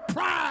not anoint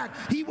pride.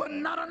 He will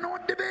not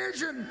anoint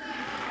division.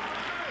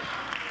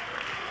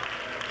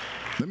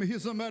 Let me hear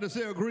somebody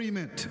say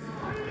agreement.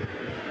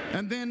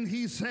 And then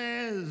he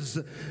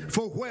says,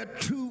 for where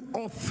 2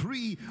 or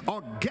 3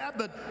 are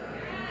gathered,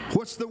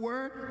 what's the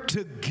word?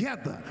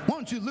 Together. Why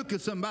don't you look at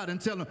somebody and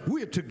tell them,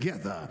 we're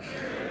together.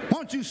 Why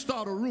don't you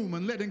start a room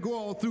and let them go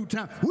all through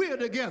town? We're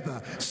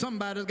together.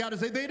 Somebody's got to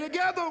say, they're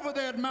together over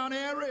there at Mount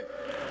Airy.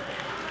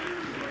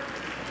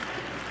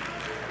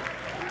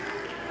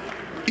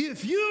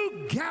 If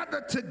you gather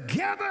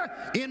together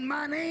in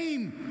my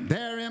name,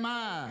 there am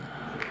I.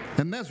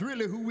 And that's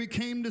really who we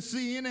came to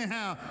see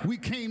anyhow. We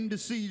came to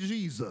see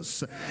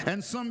Jesus.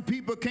 And some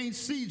people can't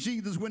see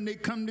Jesus when they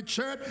come to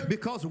church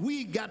because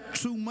we got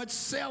too much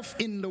self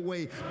in the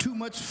way, too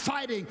much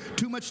fighting,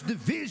 too much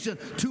division,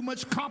 too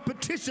much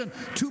competition,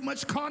 too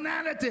much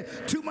carnality,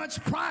 too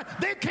much pride.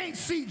 They can't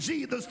see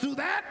Jesus through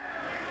that.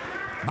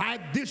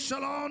 By this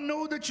shall all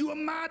know that you are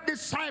my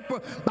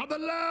disciple, by the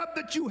love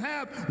that you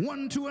have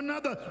one to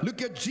another.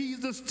 Look at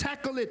Jesus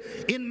tackle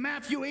it in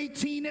Matthew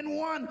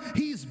 18:1.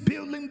 He's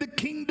building the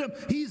kingdom.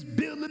 He's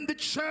building the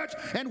church.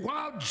 And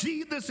while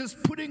Jesus is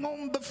putting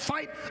on the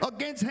fight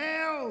against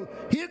hell,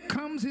 here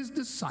comes his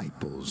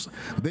disciples.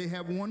 They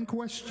have one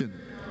question.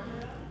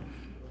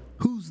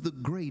 Who's the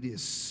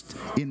greatest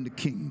in the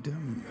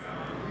kingdom?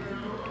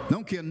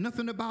 Don't care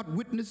nothing about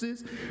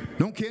witnesses.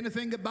 Don't care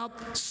anything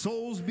about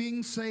souls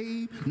being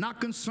saved. Not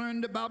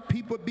concerned about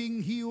people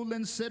being healed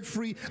and set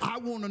free. I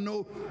want to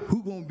know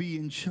who's going to be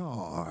in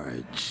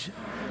charge.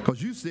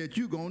 Because you said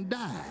you're going to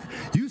die.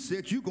 You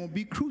said you're going to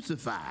be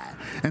crucified.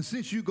 And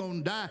since you're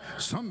going to die,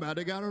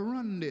 somebody got to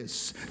run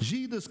this.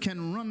 Jesus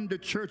can run the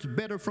church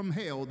better from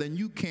hell than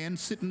you can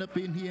sitting up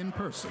in here in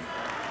person.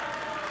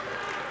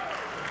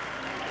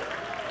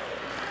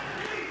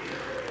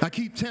 I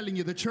keep telling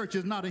you, the church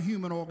is not a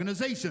human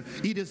organization.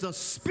 It is a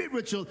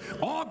spiritual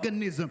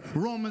organism.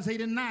 Romans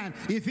 8:9.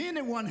 If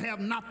anyone have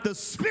not the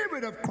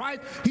Spirit of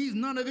Christ, he's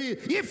none of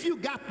it. If you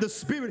got the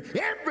Spirit,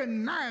 every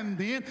now and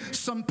then,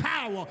 some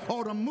power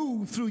ought to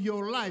move through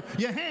your life.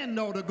 Your hand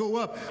ought to go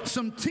up.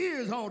 Some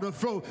tears ought to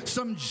flow.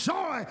 Some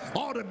joy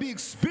ought to be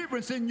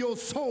experienced in your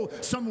soul.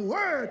 Some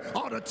word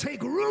ought to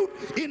take root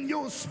in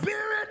your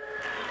spirit.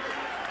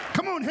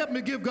 Come on, help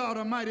me give God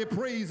a mighty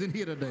praise in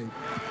here today.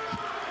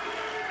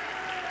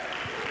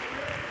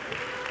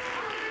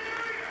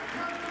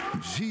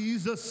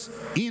 Jesus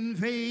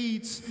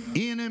invades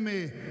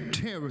enemy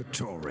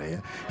territory.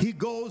 He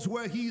goes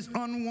where he's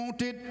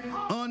unwanted,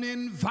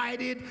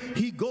 uninvited.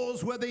 He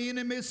goes where the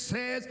enemy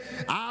says,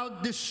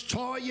 I'll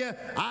destroy you,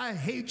 I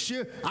hate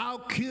you, I'll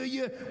kill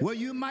you. Well,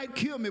 you might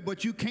kill me,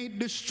 but you can't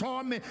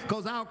destroy me,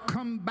 because I'll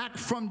come back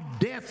from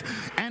death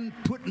and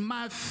put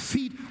my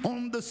feet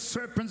on the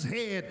serpent's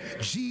head.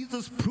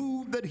 Jesus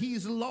proved that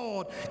he's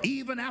Lord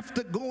even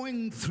after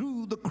going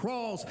through the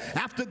cross,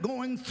 after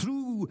going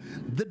through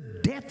the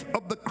death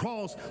of the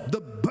cross,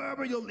 the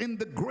burial in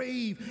the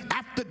grave,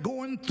 after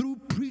going through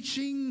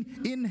preaching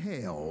in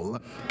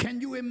hell. Can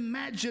you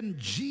imagine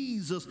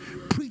Jesus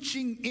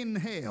preaching in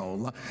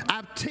hell?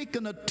 I've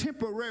taken a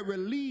temporary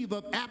leave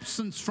of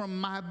absence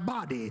from my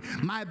body.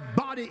 My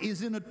body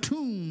is in a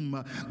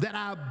tomb that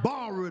I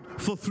borrowed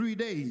for 3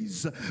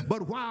 days.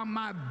 But while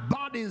my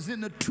body is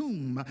in a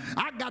tomb,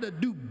 I got to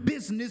do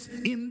business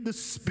in the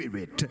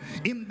spirit.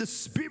 In the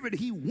spirit,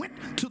 he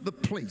went to the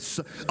place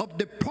of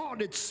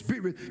departed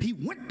spirit. He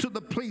went to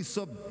the place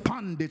of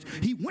bondage.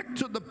 He went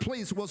to the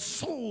place where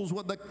souls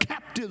were the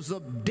captives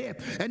of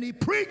death, and he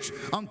preached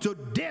until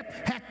death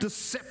had to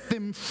set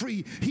them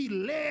free. He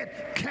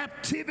led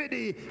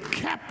captivity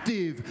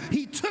captive.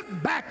 He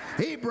took back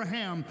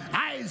Abraham,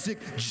 Isaac,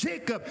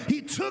 Jacob.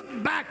 He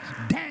took back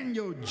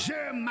Daniel,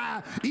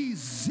 Jeremiah,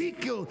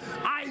 Ezekiel,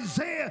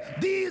 Isaiah.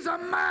 These are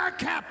my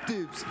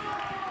captives.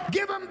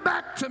 Give them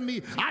back to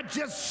me. I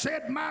just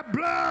shed my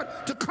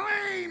blood to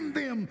claim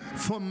them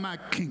for my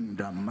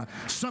kingdom.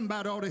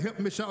 Somebody ought to help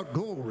me shout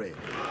glory.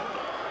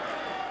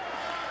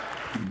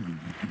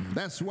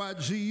 That's why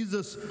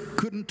Jesus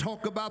couldn't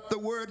talk about the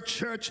word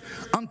church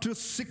until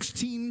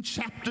 16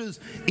 chapters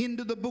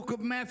into the book of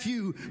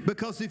Matthew,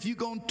 because if you're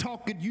going to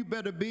talk it, you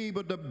better be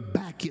able to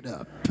back it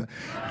up.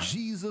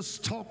 Jesus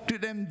talked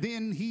it, and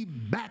then he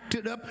backed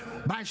it up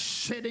by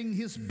shedding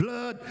his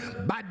blood,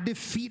 by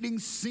defeating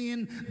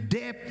sin,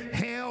 death,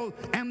 hell,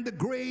 and the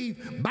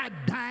grave, by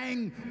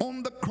dying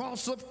on the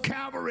cross of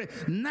Calvary.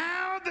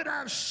 Now that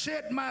I've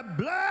shed my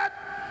blood,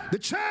 the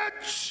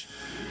church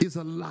is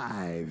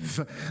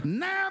alive.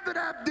 Now that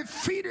I've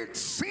defeated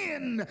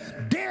sin,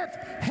 death,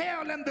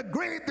 hell, and the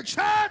grave, the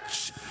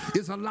church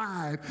is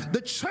alive.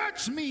 The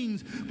church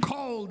means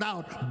called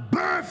out,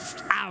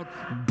 birthed out,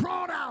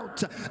 brought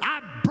out.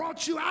 I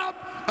brought you out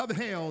of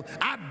hell.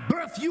 I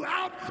birthed you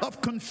out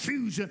of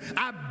confusion.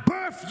 I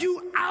birthed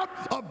you out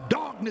of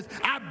darkness.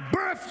 I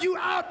birthed you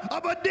out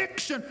of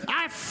addiction.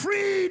 I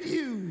freed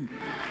you.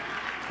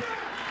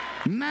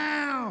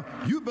 Now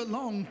you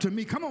belong to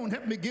me. Come on,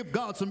 help me give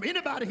God some.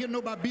 Anybody here know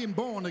about being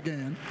born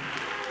again?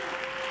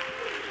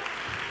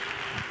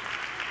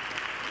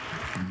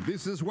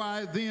 This is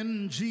why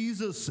then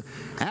Jesus,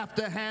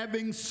 after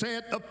having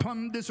said,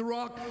 upon this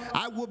rock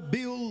I will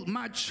build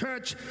my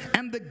church,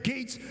 and the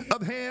gates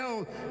of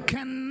hell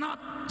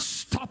cannot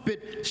stop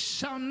it,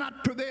 shall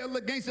not prevail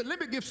against it.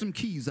 Let me give some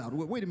keys out.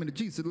 Wait a minute,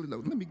 Jesus,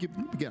 let me get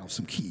out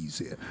some keys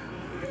here.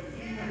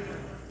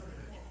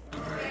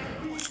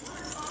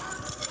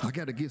 I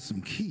got to get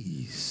some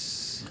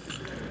keys.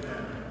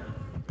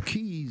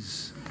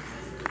 Keys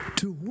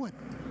to what,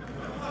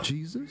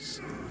 Jesus?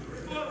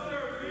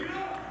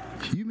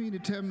 You mean to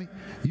tell me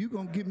you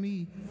going to give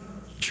me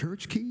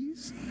church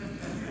keys?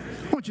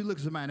 Why don't you look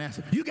at somebody and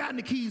ask them, you got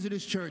any keys to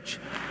this church?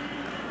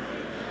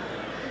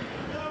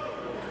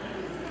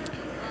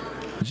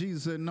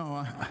 Jesus said,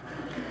 no,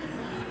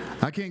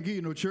 I can't give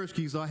you no church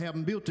keys, so I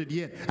haven't built it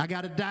yet. I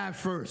got to die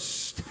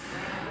first.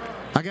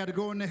 I got to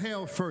go into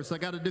hell first. I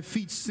got to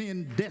defeat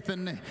sin, death,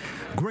 and the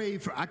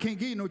grave. I can't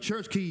give you no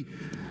church key.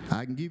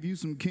 I can give you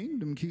some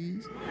kingdom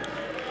keys.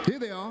 Here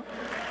they are.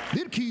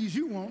 They're the keys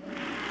you want.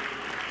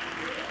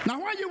 Now,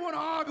 why you want to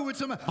argue with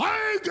somebody?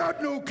 I ain't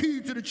got no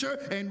key to the church,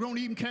 and don't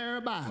even carry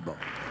a Bible.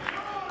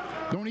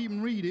 Don't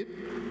even read it.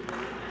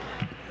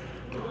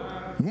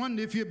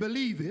 Wonder if you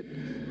believe it,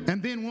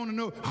 and then want to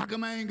know, how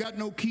come I ain't got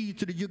no keys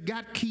to the... You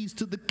got keys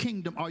to the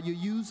kingdom. Are you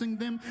using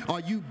them? Are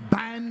you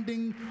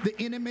binding the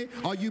enemy?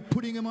 Are you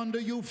putting him under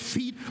your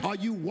feet? Are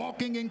you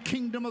walking in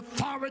kingdom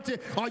authority?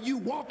 Are you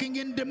walking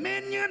in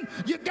dominion?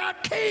 You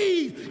got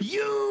keys.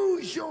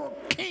 Use your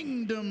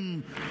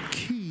kingdom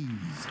keys.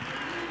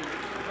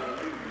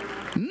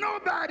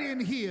 Nobody in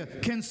here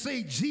can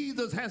say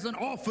Jesus hasn't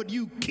offered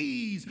you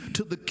keys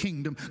to the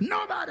kingdom.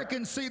 Nobody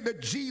can say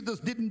that Jesus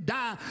didn't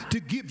die to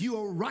give you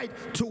a right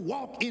to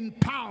walk in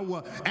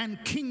power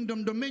and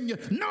kingdom dominion.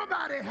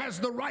 Nobody has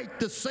the right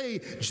to say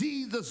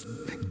Jesus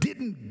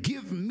didn't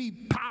give me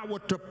power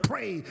to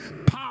pray,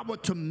 power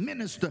to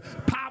minister,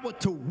 power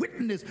to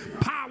witness,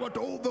 power to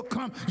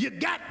overcome. You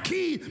got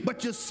keys,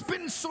 but you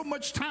spend so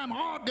much time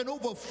arguing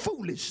over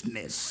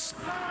foolishness.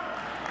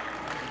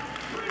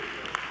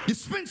 You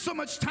spend so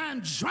much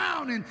time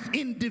drowning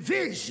in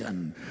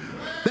division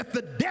that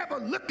the devil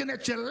looking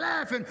at you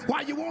laughing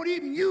while you won't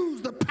even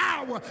use the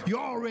power you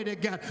already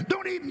got.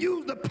 Don't even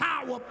use the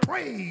power of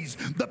praise,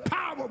 the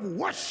power of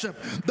worship,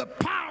 the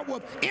power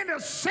of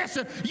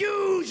intercession.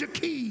 Use your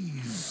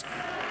keys.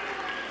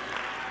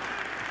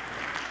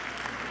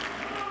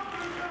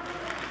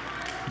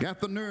 Got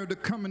the nerve to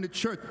come into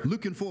church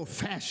looking for a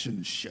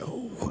fashion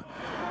show.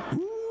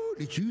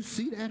 Did you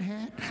see that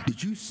hat?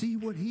 Did you see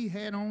what he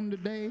had on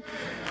today?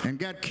 And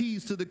got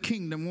keys to the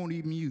kingdom, won't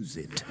even use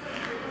it.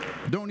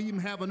 Don't even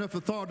have enough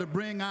authority to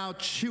bring our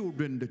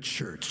children to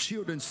church.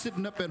 Children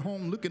sitting up at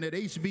home looking at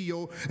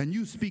HBO and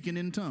you speaking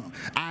in tongues.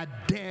 I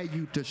dare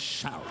you to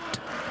shout.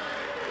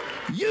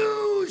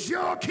 Use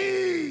your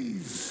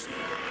keys.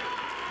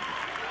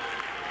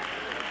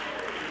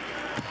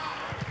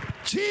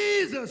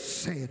 Jesus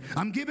said,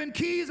 I'm giving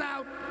keys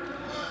out.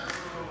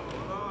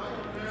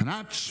 And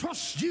I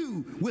trust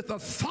you with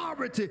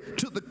authority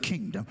to the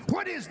kingdom.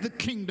 What is the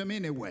kingdom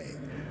anyway?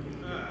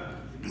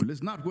 Well,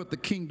 it's not what the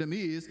kingdom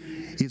is,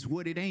 it's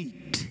what it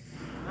ain't.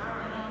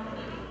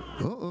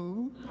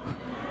 Uh-oh.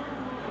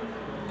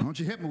 Why don't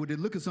you help me with it?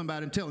 Look at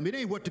somebody and tell them it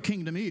ain't what the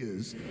kingdom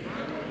is,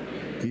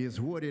 it's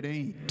what it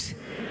ain't.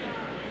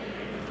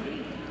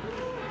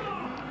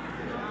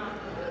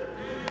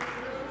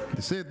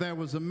 They said there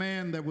was a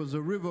man that was a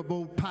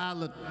riverboat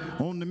pilot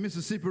on the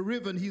Mississippi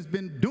River, and he's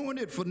been doing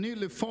it for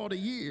nearly 40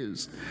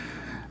 years.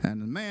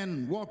 And the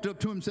man walked up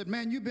to him and said,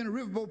 man, you've been a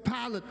riverboat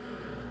pilot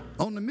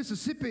on the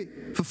Mississippi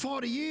for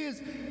 40 years.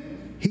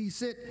 He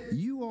said,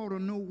 you ought to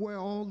know where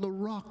all the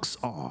rocks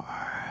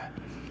are.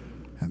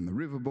 And the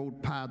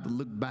riverboat pilot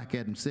looked back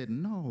at him and said,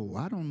 no,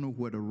 I don't know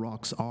where the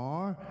rocks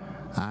are.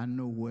 I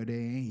know where they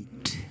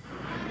ain't.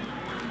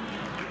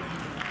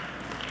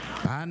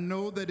 I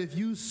know that if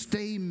you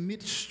stay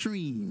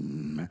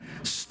midstream,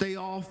 stay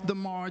off the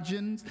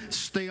margins,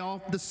 stay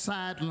off the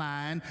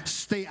sideline,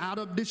 stay out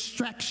of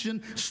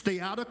distraction,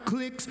 stay out of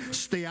cliques,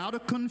 stay out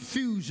of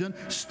confusion,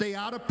 stay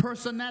out of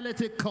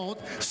personality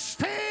cult,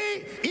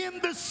 stay in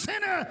the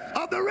center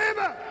of the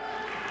river,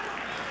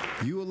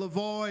 you will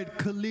avoid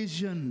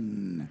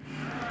collision.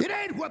 It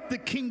ain't what the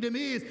kingdom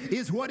is,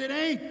 it's what it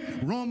ain't.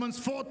 Romans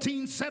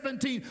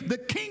 14:17, the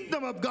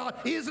kingdom of God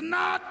is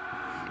not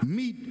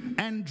meat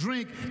and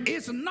drink.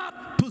 It's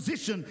not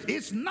position.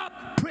 It's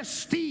not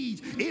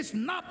prestige. It's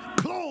not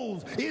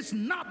clothes. It's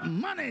not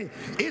money.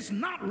 It's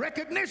not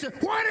recognition.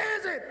 What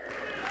is it?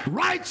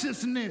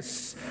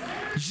 Righteousness,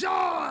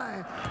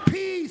 joy,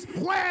 peace.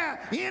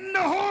 Where? In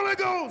the Holy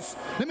Ghost.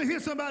 Let me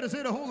hear somebody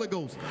say the Holy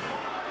Ghost.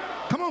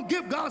 Come on,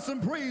 give God some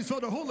praise for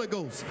the Holy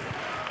Ghost.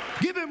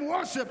 Give him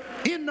worship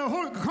in the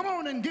Holy Ghost. Come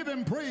on and give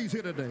him praise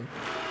here today.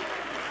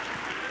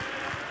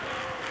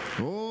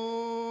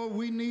 Oh,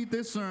 we need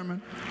this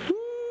sermon.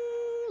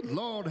 Woo,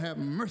 Lord have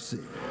mercy.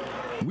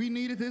 We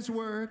needed this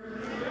word.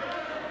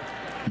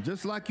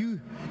 Just like you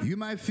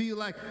might feel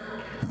like,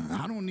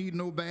 I don't need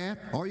no bath.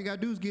 All you got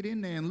to do is get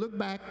in there and look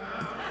back.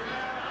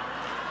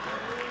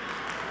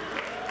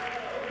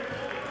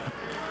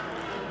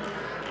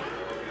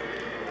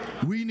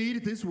 We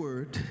needed this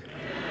word.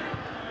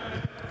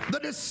 The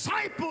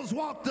disciples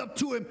walked up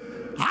to him.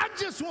 I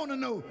just want to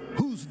know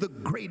who's the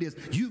greatest.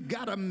 You've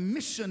got a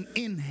mission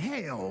in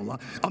hell,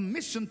 a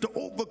mission to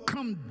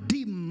overcome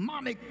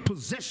demonic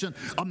possession,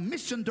 a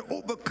mission to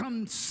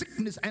overcome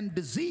sickness and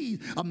disease,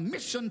 a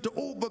mission to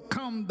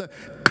overcome the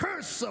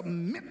curse of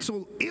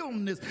mental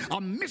illness, a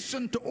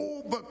mission to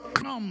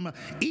overcome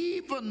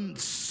even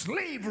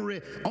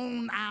slavery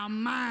on our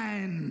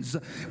minds.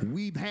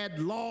 We've had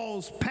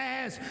laws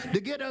passed to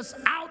get us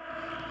out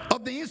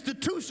of the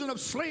institution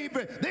of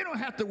slavery. They don't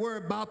have to worry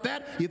about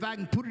that. If I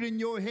can put it in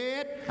your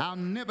head, I'll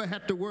never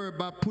have to worry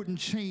about putting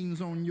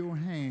chains on your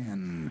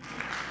hand.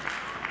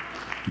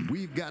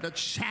 We've got a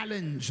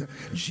challenge.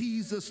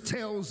 Jesus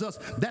tells us,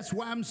 that's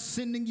why I'm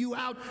sending you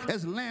out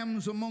as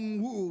lambs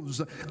among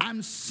wolves.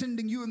 I'm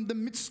sending you in the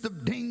midst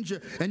of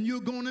danger, and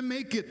you're going to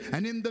make it.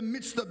 And in the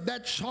midst of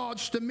that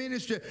charge to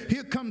ministry,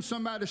 here comes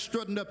somebody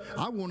strutting up.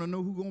 I want to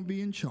know who's going to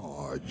be in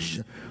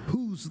charge.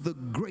 Who's the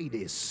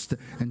greatest?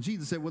 And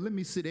Jesus said, well, let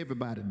me sit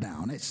everybody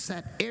down. They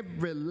sat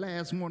every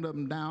last one of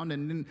them down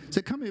and then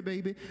said, come here,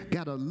 baby.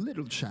 Got a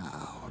little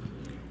child.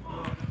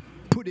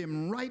 Put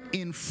him right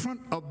in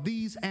front of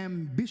these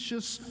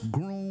ambitious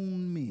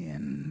grown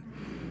men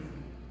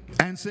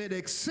and said,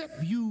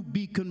 except you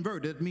be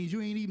converted, it means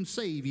you ain't even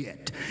saved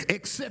yet.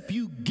 Except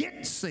you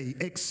get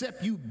saved,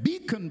 except you be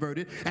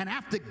converted, and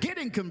after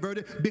getting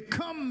converted,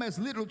 become as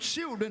little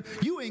children,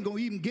 you ain't going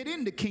to even get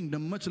in the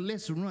kingdom, much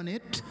less run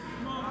it.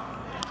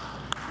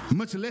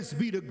 Much less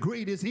be the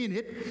greatest in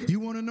it. You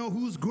want to know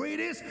who's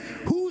greatest?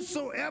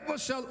 Whosoever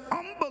shall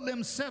humble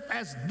himself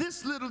as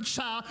this little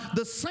child,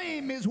 the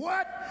same is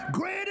what?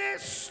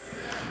 Greatest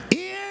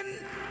in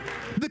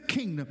the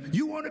kingdom.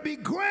 You want to be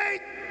great?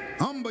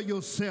 Humble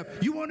yourself.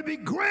 You want to be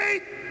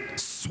great?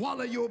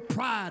 Swallow your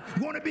pride.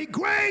 You want to be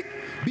great?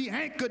 Be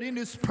anchored in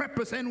his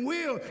purpose and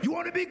will. You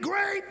want to be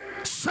great?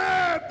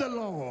 Serve the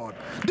Lord.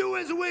 Do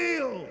his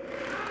will.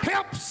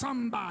 Help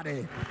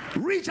somebody.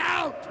 Reach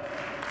out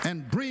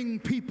and bring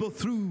people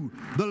through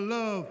the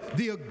love,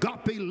 the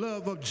agape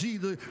love of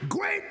Jesus.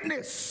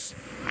 Greatness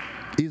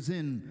is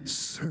in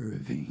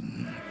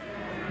serving.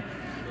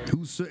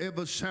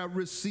 Whosoever shall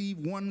receive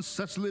one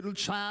such little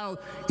child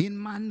in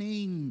my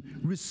name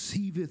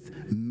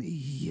receiveth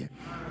me.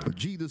 But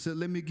Jesus said,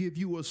 let me give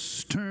you a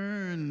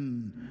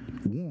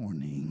stern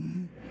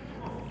warning.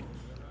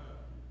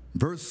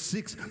 Verse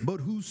 6,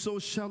 but whoso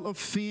shall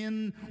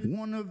offend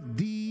one of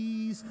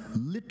these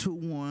little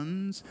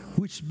ones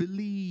which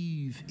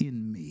believe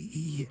in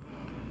me.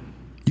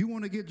 You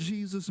want to get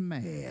Jesus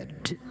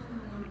mad.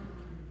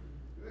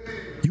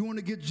 You want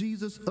to get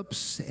Jesus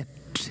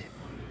upset.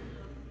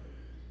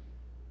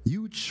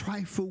 You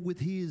trifle with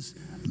his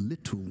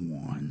little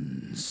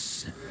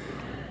ones.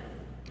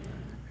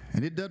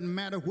 And it doesn't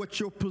matter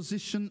what your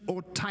position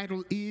or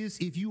title is,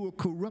 if you are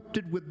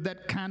corrupted with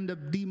that kind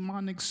of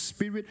demonic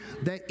spirit,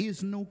 there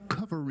is no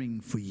covering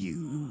for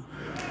you.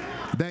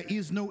 There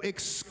is no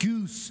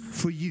excuse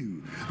for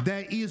you.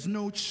 There is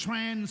no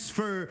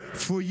transfer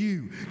for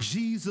you.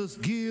 Jesus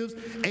gives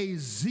a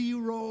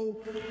zero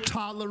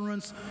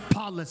tolerance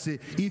policy.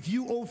 If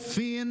you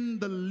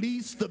offend the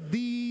least of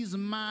these,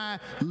 my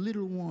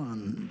little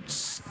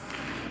ones,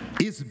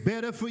 it's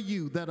better for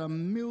you that a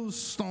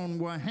millstone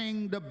were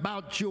hanged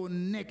about your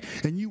neck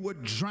and you were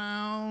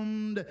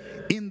drowned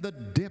in the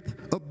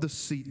depth of the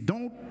sea.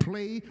 Don't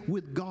play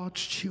with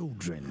God's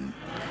children.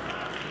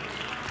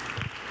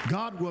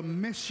 God will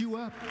mess you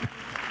up.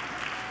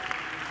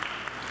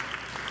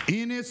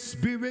 Any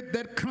spirit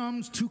that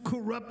comes to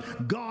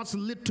corrupt God's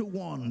little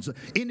ones,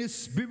 any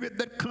spirit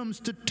that comes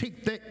to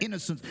take their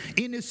innocence,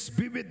 any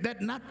spirit that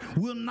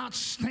will not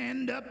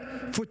stand up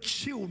for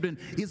children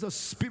is a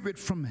spirit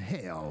from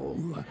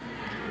hell.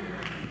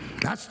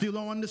 I still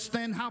don't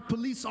understand how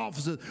police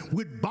officers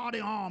with body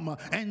armor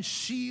and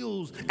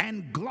shields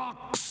and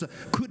Glocks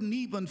couldn't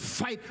even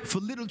fight for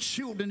little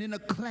children in a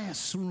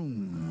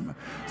classroom.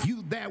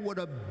 You there with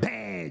a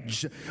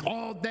badge,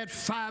 all that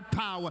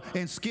firepower,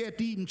 and scared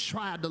to even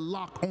try to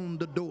lock on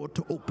the door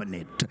to open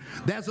it.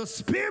 There's a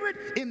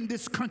spirit in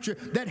this country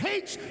that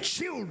hates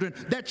children,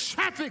 that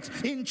traffics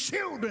in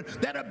children,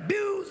 that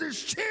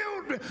abuses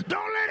children.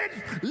 Don't let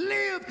it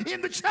live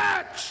in the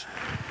church.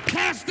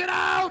 Cast it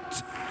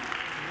out.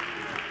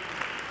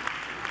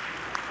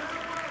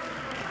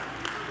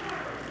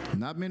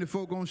 Not many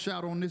folk gonna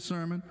shout on this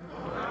sermon.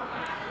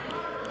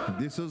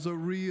 This is a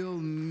real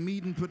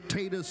meat and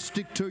potatoes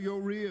stick to your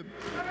rib.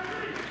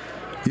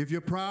 If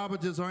your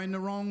priorities are in the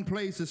wrong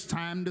place, it's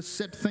time to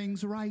set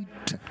things right.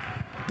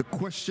 The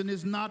question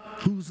is not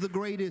who's the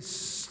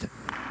greatest.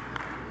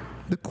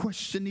 The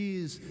question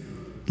is,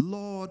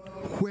 Lord,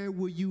 where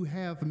will you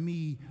have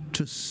me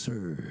to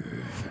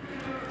serve?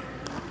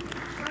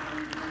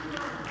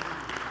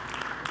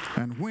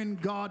 And when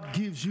God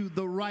gives you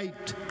the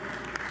right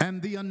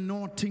and the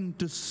anointing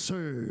to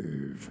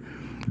serve,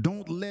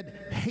 don't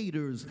let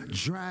haters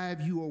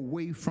drive you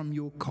away from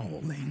your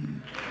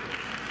calling.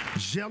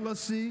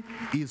 Jealousy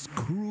is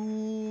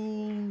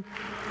cruel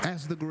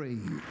as the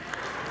grave.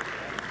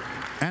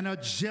 And a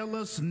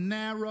jealous,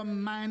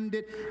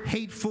 narrow-minded,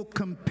 hateful,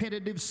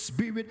 competitive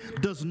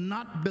spirit does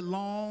not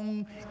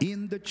belong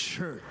in the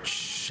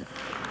church.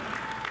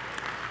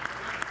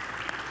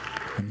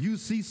 You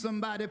see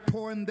somebody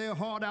pouring their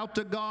heart out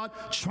to God,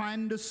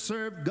 trying to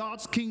serve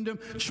God's kingdom,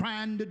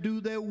 trying to do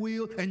their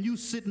will, and you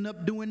sitting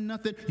up doing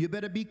nothing. You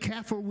better be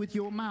careful with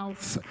your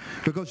mouth,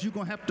 because you're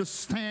going to have to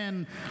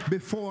stand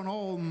before an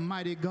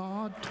almighty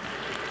God.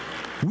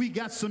 We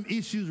got some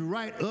issues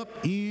right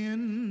up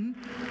in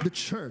the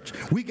church.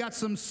 We got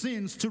some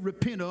sins to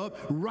repent of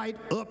right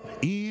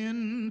up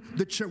in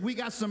the church. We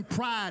got some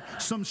pride,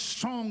 some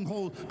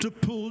stronghold to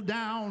pull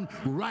down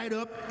right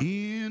up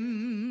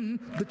in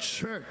in the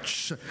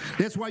church.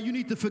 That's why you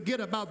need to forget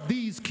about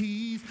these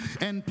keys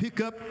and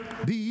pick up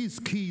these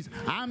keys.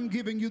 I'm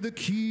giving you the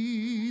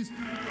keys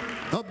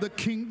of the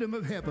kingdom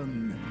of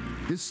heaven.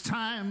 It's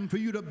time for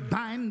you to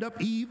bind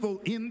up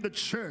evil in the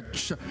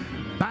church,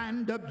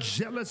 bind up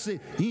jealousy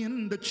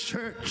in the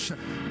church,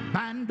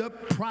 bind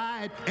up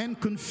pride and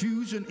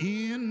confusion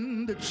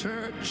in the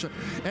church,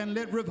 and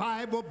let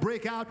revival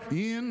break out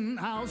in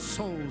our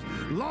souls.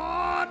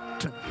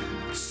 Lord,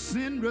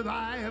 send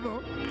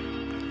revival.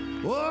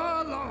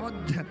 Oh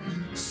Lord,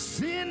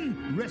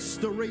 send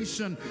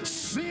restoration,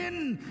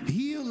 send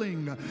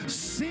healing,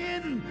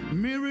 send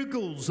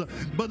miracles,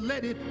 but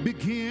let it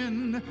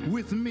begin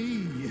with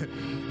me.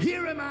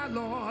 Here am I,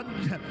 Lord.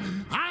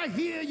 I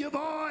hear your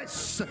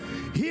voice.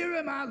 Here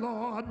am I,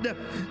 Lord.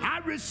 I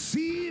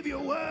receive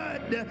your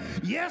word.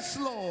 Yes,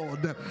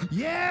 Lord.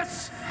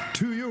 Yes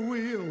to your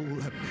will.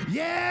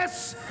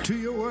 Yes to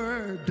your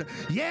word.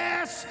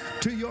 Yes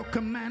to your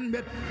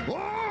commandment.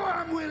 Oh,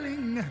 I'm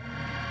willing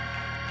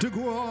to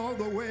go all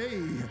the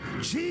way.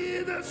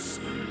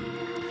 Jesus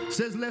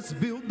says, let's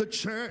build the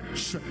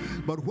church,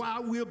 but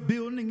while we're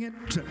building it,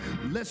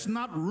 let's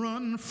not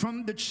run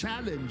from the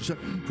challenge.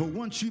 For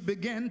once you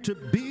begin to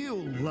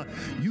build,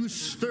 you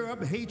stir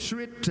up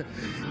hatred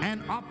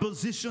and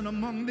opposition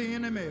among the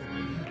enemy.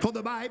 For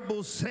the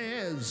Bible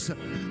says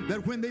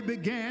that when they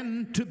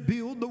began to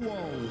build the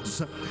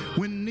walls,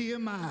 when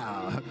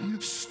Nehemiah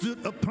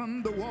stood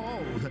upon the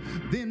wall,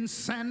 then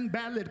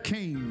Sanballat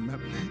came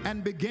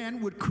and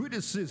began with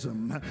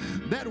criticism.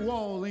 That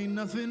wall ain't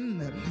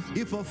nothing.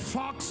 If a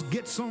fox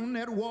gets on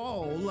that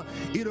wall,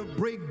 it'll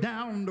break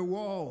down the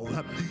wall.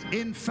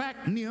 In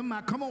fact,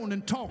 Nehemiah, come on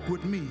and talk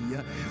with me.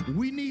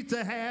 We need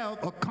to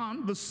have a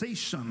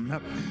conversation.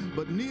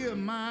 But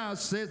Nehemiah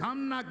says,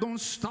 I'm not going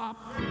to stop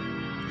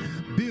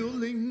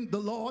building the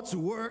Lord's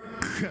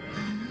work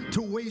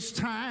to waste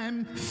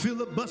time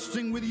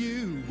filibustering with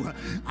you.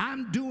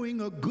 I'm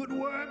doing a good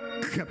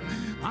work.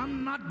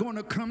 I'm not going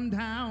to come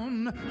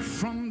down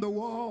from the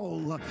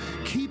wall.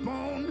 Keep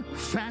on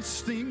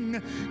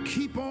fasting.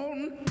 Keep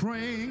on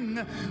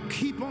praying.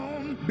 Keep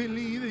on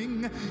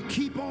believing.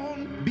 Keep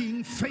on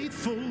being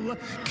faithful.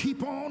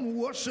 Keep on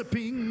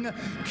worshiping.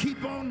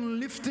 Keep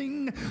on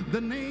lifting the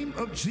name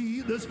of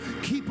Jesus.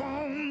 Keep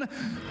on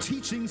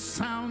teaching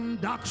sound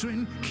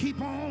doctrine.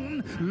 Keep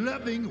on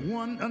loving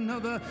one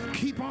another.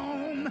 Keep on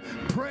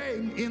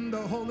praying in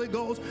the Holy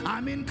Ghost.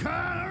 I'm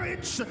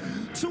encouraged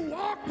to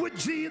walk with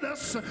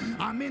Jesus.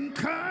 I'm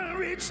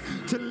encouraged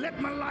to let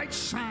my light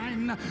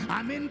shine.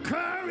 I'm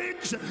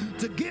encouraged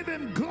to give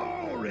him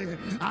glory.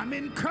 I'm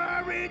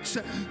encouraged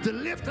to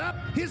lift up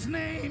his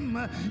name.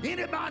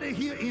 Anybody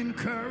here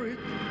encouraged?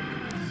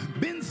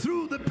 Been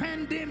through the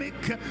pandemic,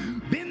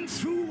 been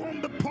through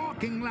on the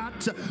parking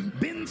lot,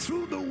 been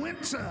through the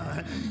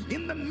winter,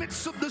 in the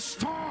midst of the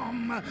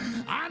storm.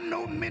 I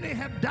know many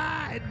have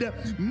died,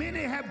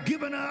 many have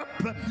given up,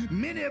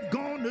 many have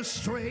gone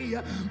astray,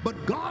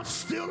 but God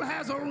still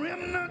has a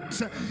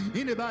remnant.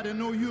 Anybody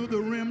know you're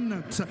the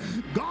remnant?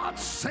 God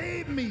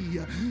saved me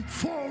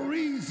for a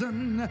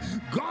reason.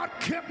 God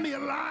kept me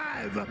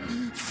alive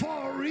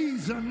for a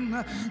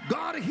reason.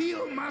 God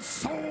healed my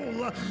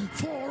soul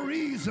for a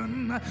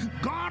reason.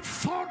 God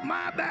fought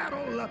my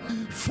battle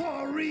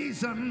for a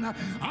reason.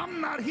 I'm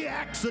not here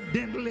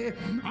accidentally.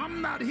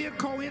 I'm not here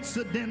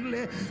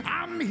coincidentally.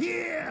 I'm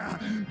here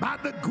by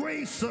the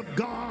grace of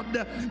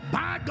God.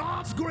 By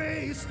God's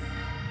grace,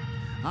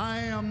 I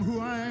am who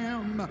I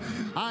am.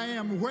 I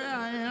am where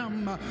I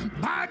am.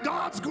 By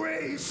God's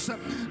grace,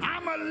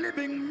 I'm a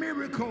living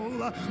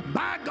miracle.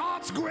 By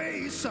God's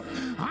grace,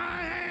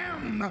 I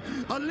am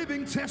a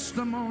living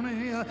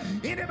testimony.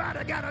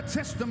 Anybody got a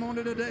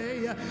testimony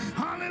today?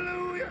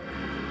 Hallelujah.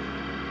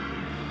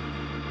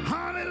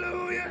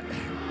 Hallelujah.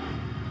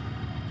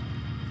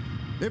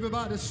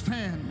 Everybody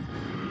stand.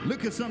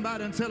 Look at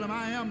somebody and tell them,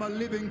 I am a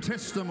living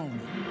testimony.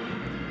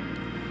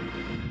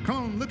 Come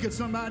on, look at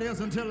somebody else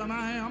and tell them,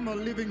 I am a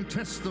living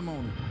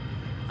testimony.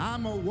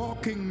 I'm a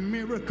walking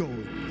miracle.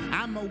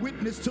 I'm a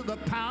witness to the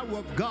power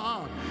of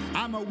God.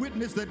 I'm a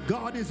witness that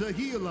God is a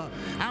healer.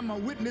 I'm a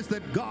witness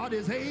that God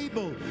is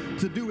able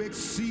to do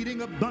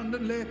exceeding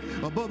abundantly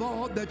above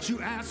all that you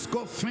ask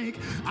or think.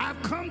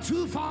 I've come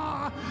too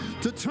far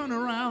to turn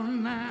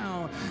around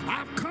now.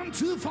 I've come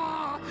too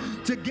far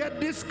to get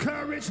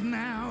discouraged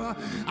now.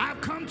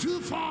 I've come too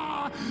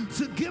far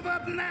to give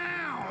up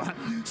now.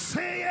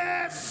 Say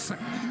yes.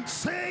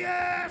 Say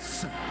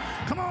yes.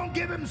 Come on,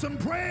 give him some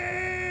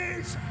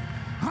praise.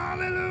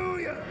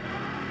 Hallelujah.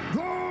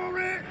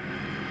 Glory.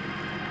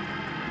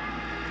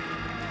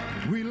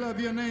 We love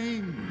your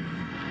name.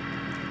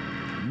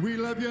 We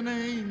love your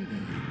name.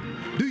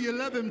 Do you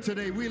love him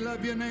today? We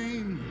love your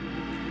name.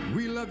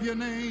 We love your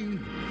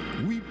name.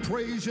 We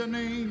praise your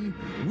name.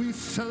 We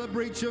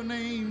celebrate your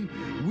name.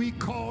 We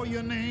call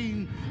your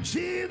name.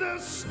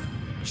 Jesus,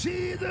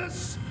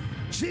 Jesus,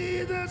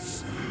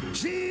 Jesus,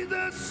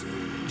 Jesus,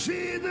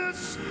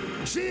 Jesus,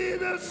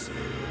 Jesus.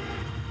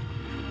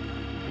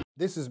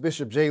 This is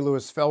Bishop J.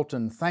 Lewis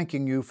Felton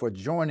thanking you for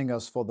joining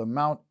us for the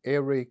Mount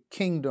Airy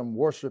Kingdom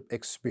Worship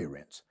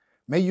Experience.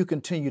 May you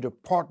continue to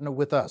partner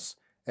with us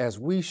as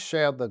we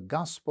share the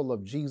gospel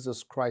of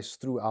Jesus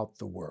Christ throughout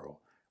the world.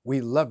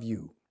 We love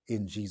you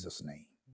in Jesus' name.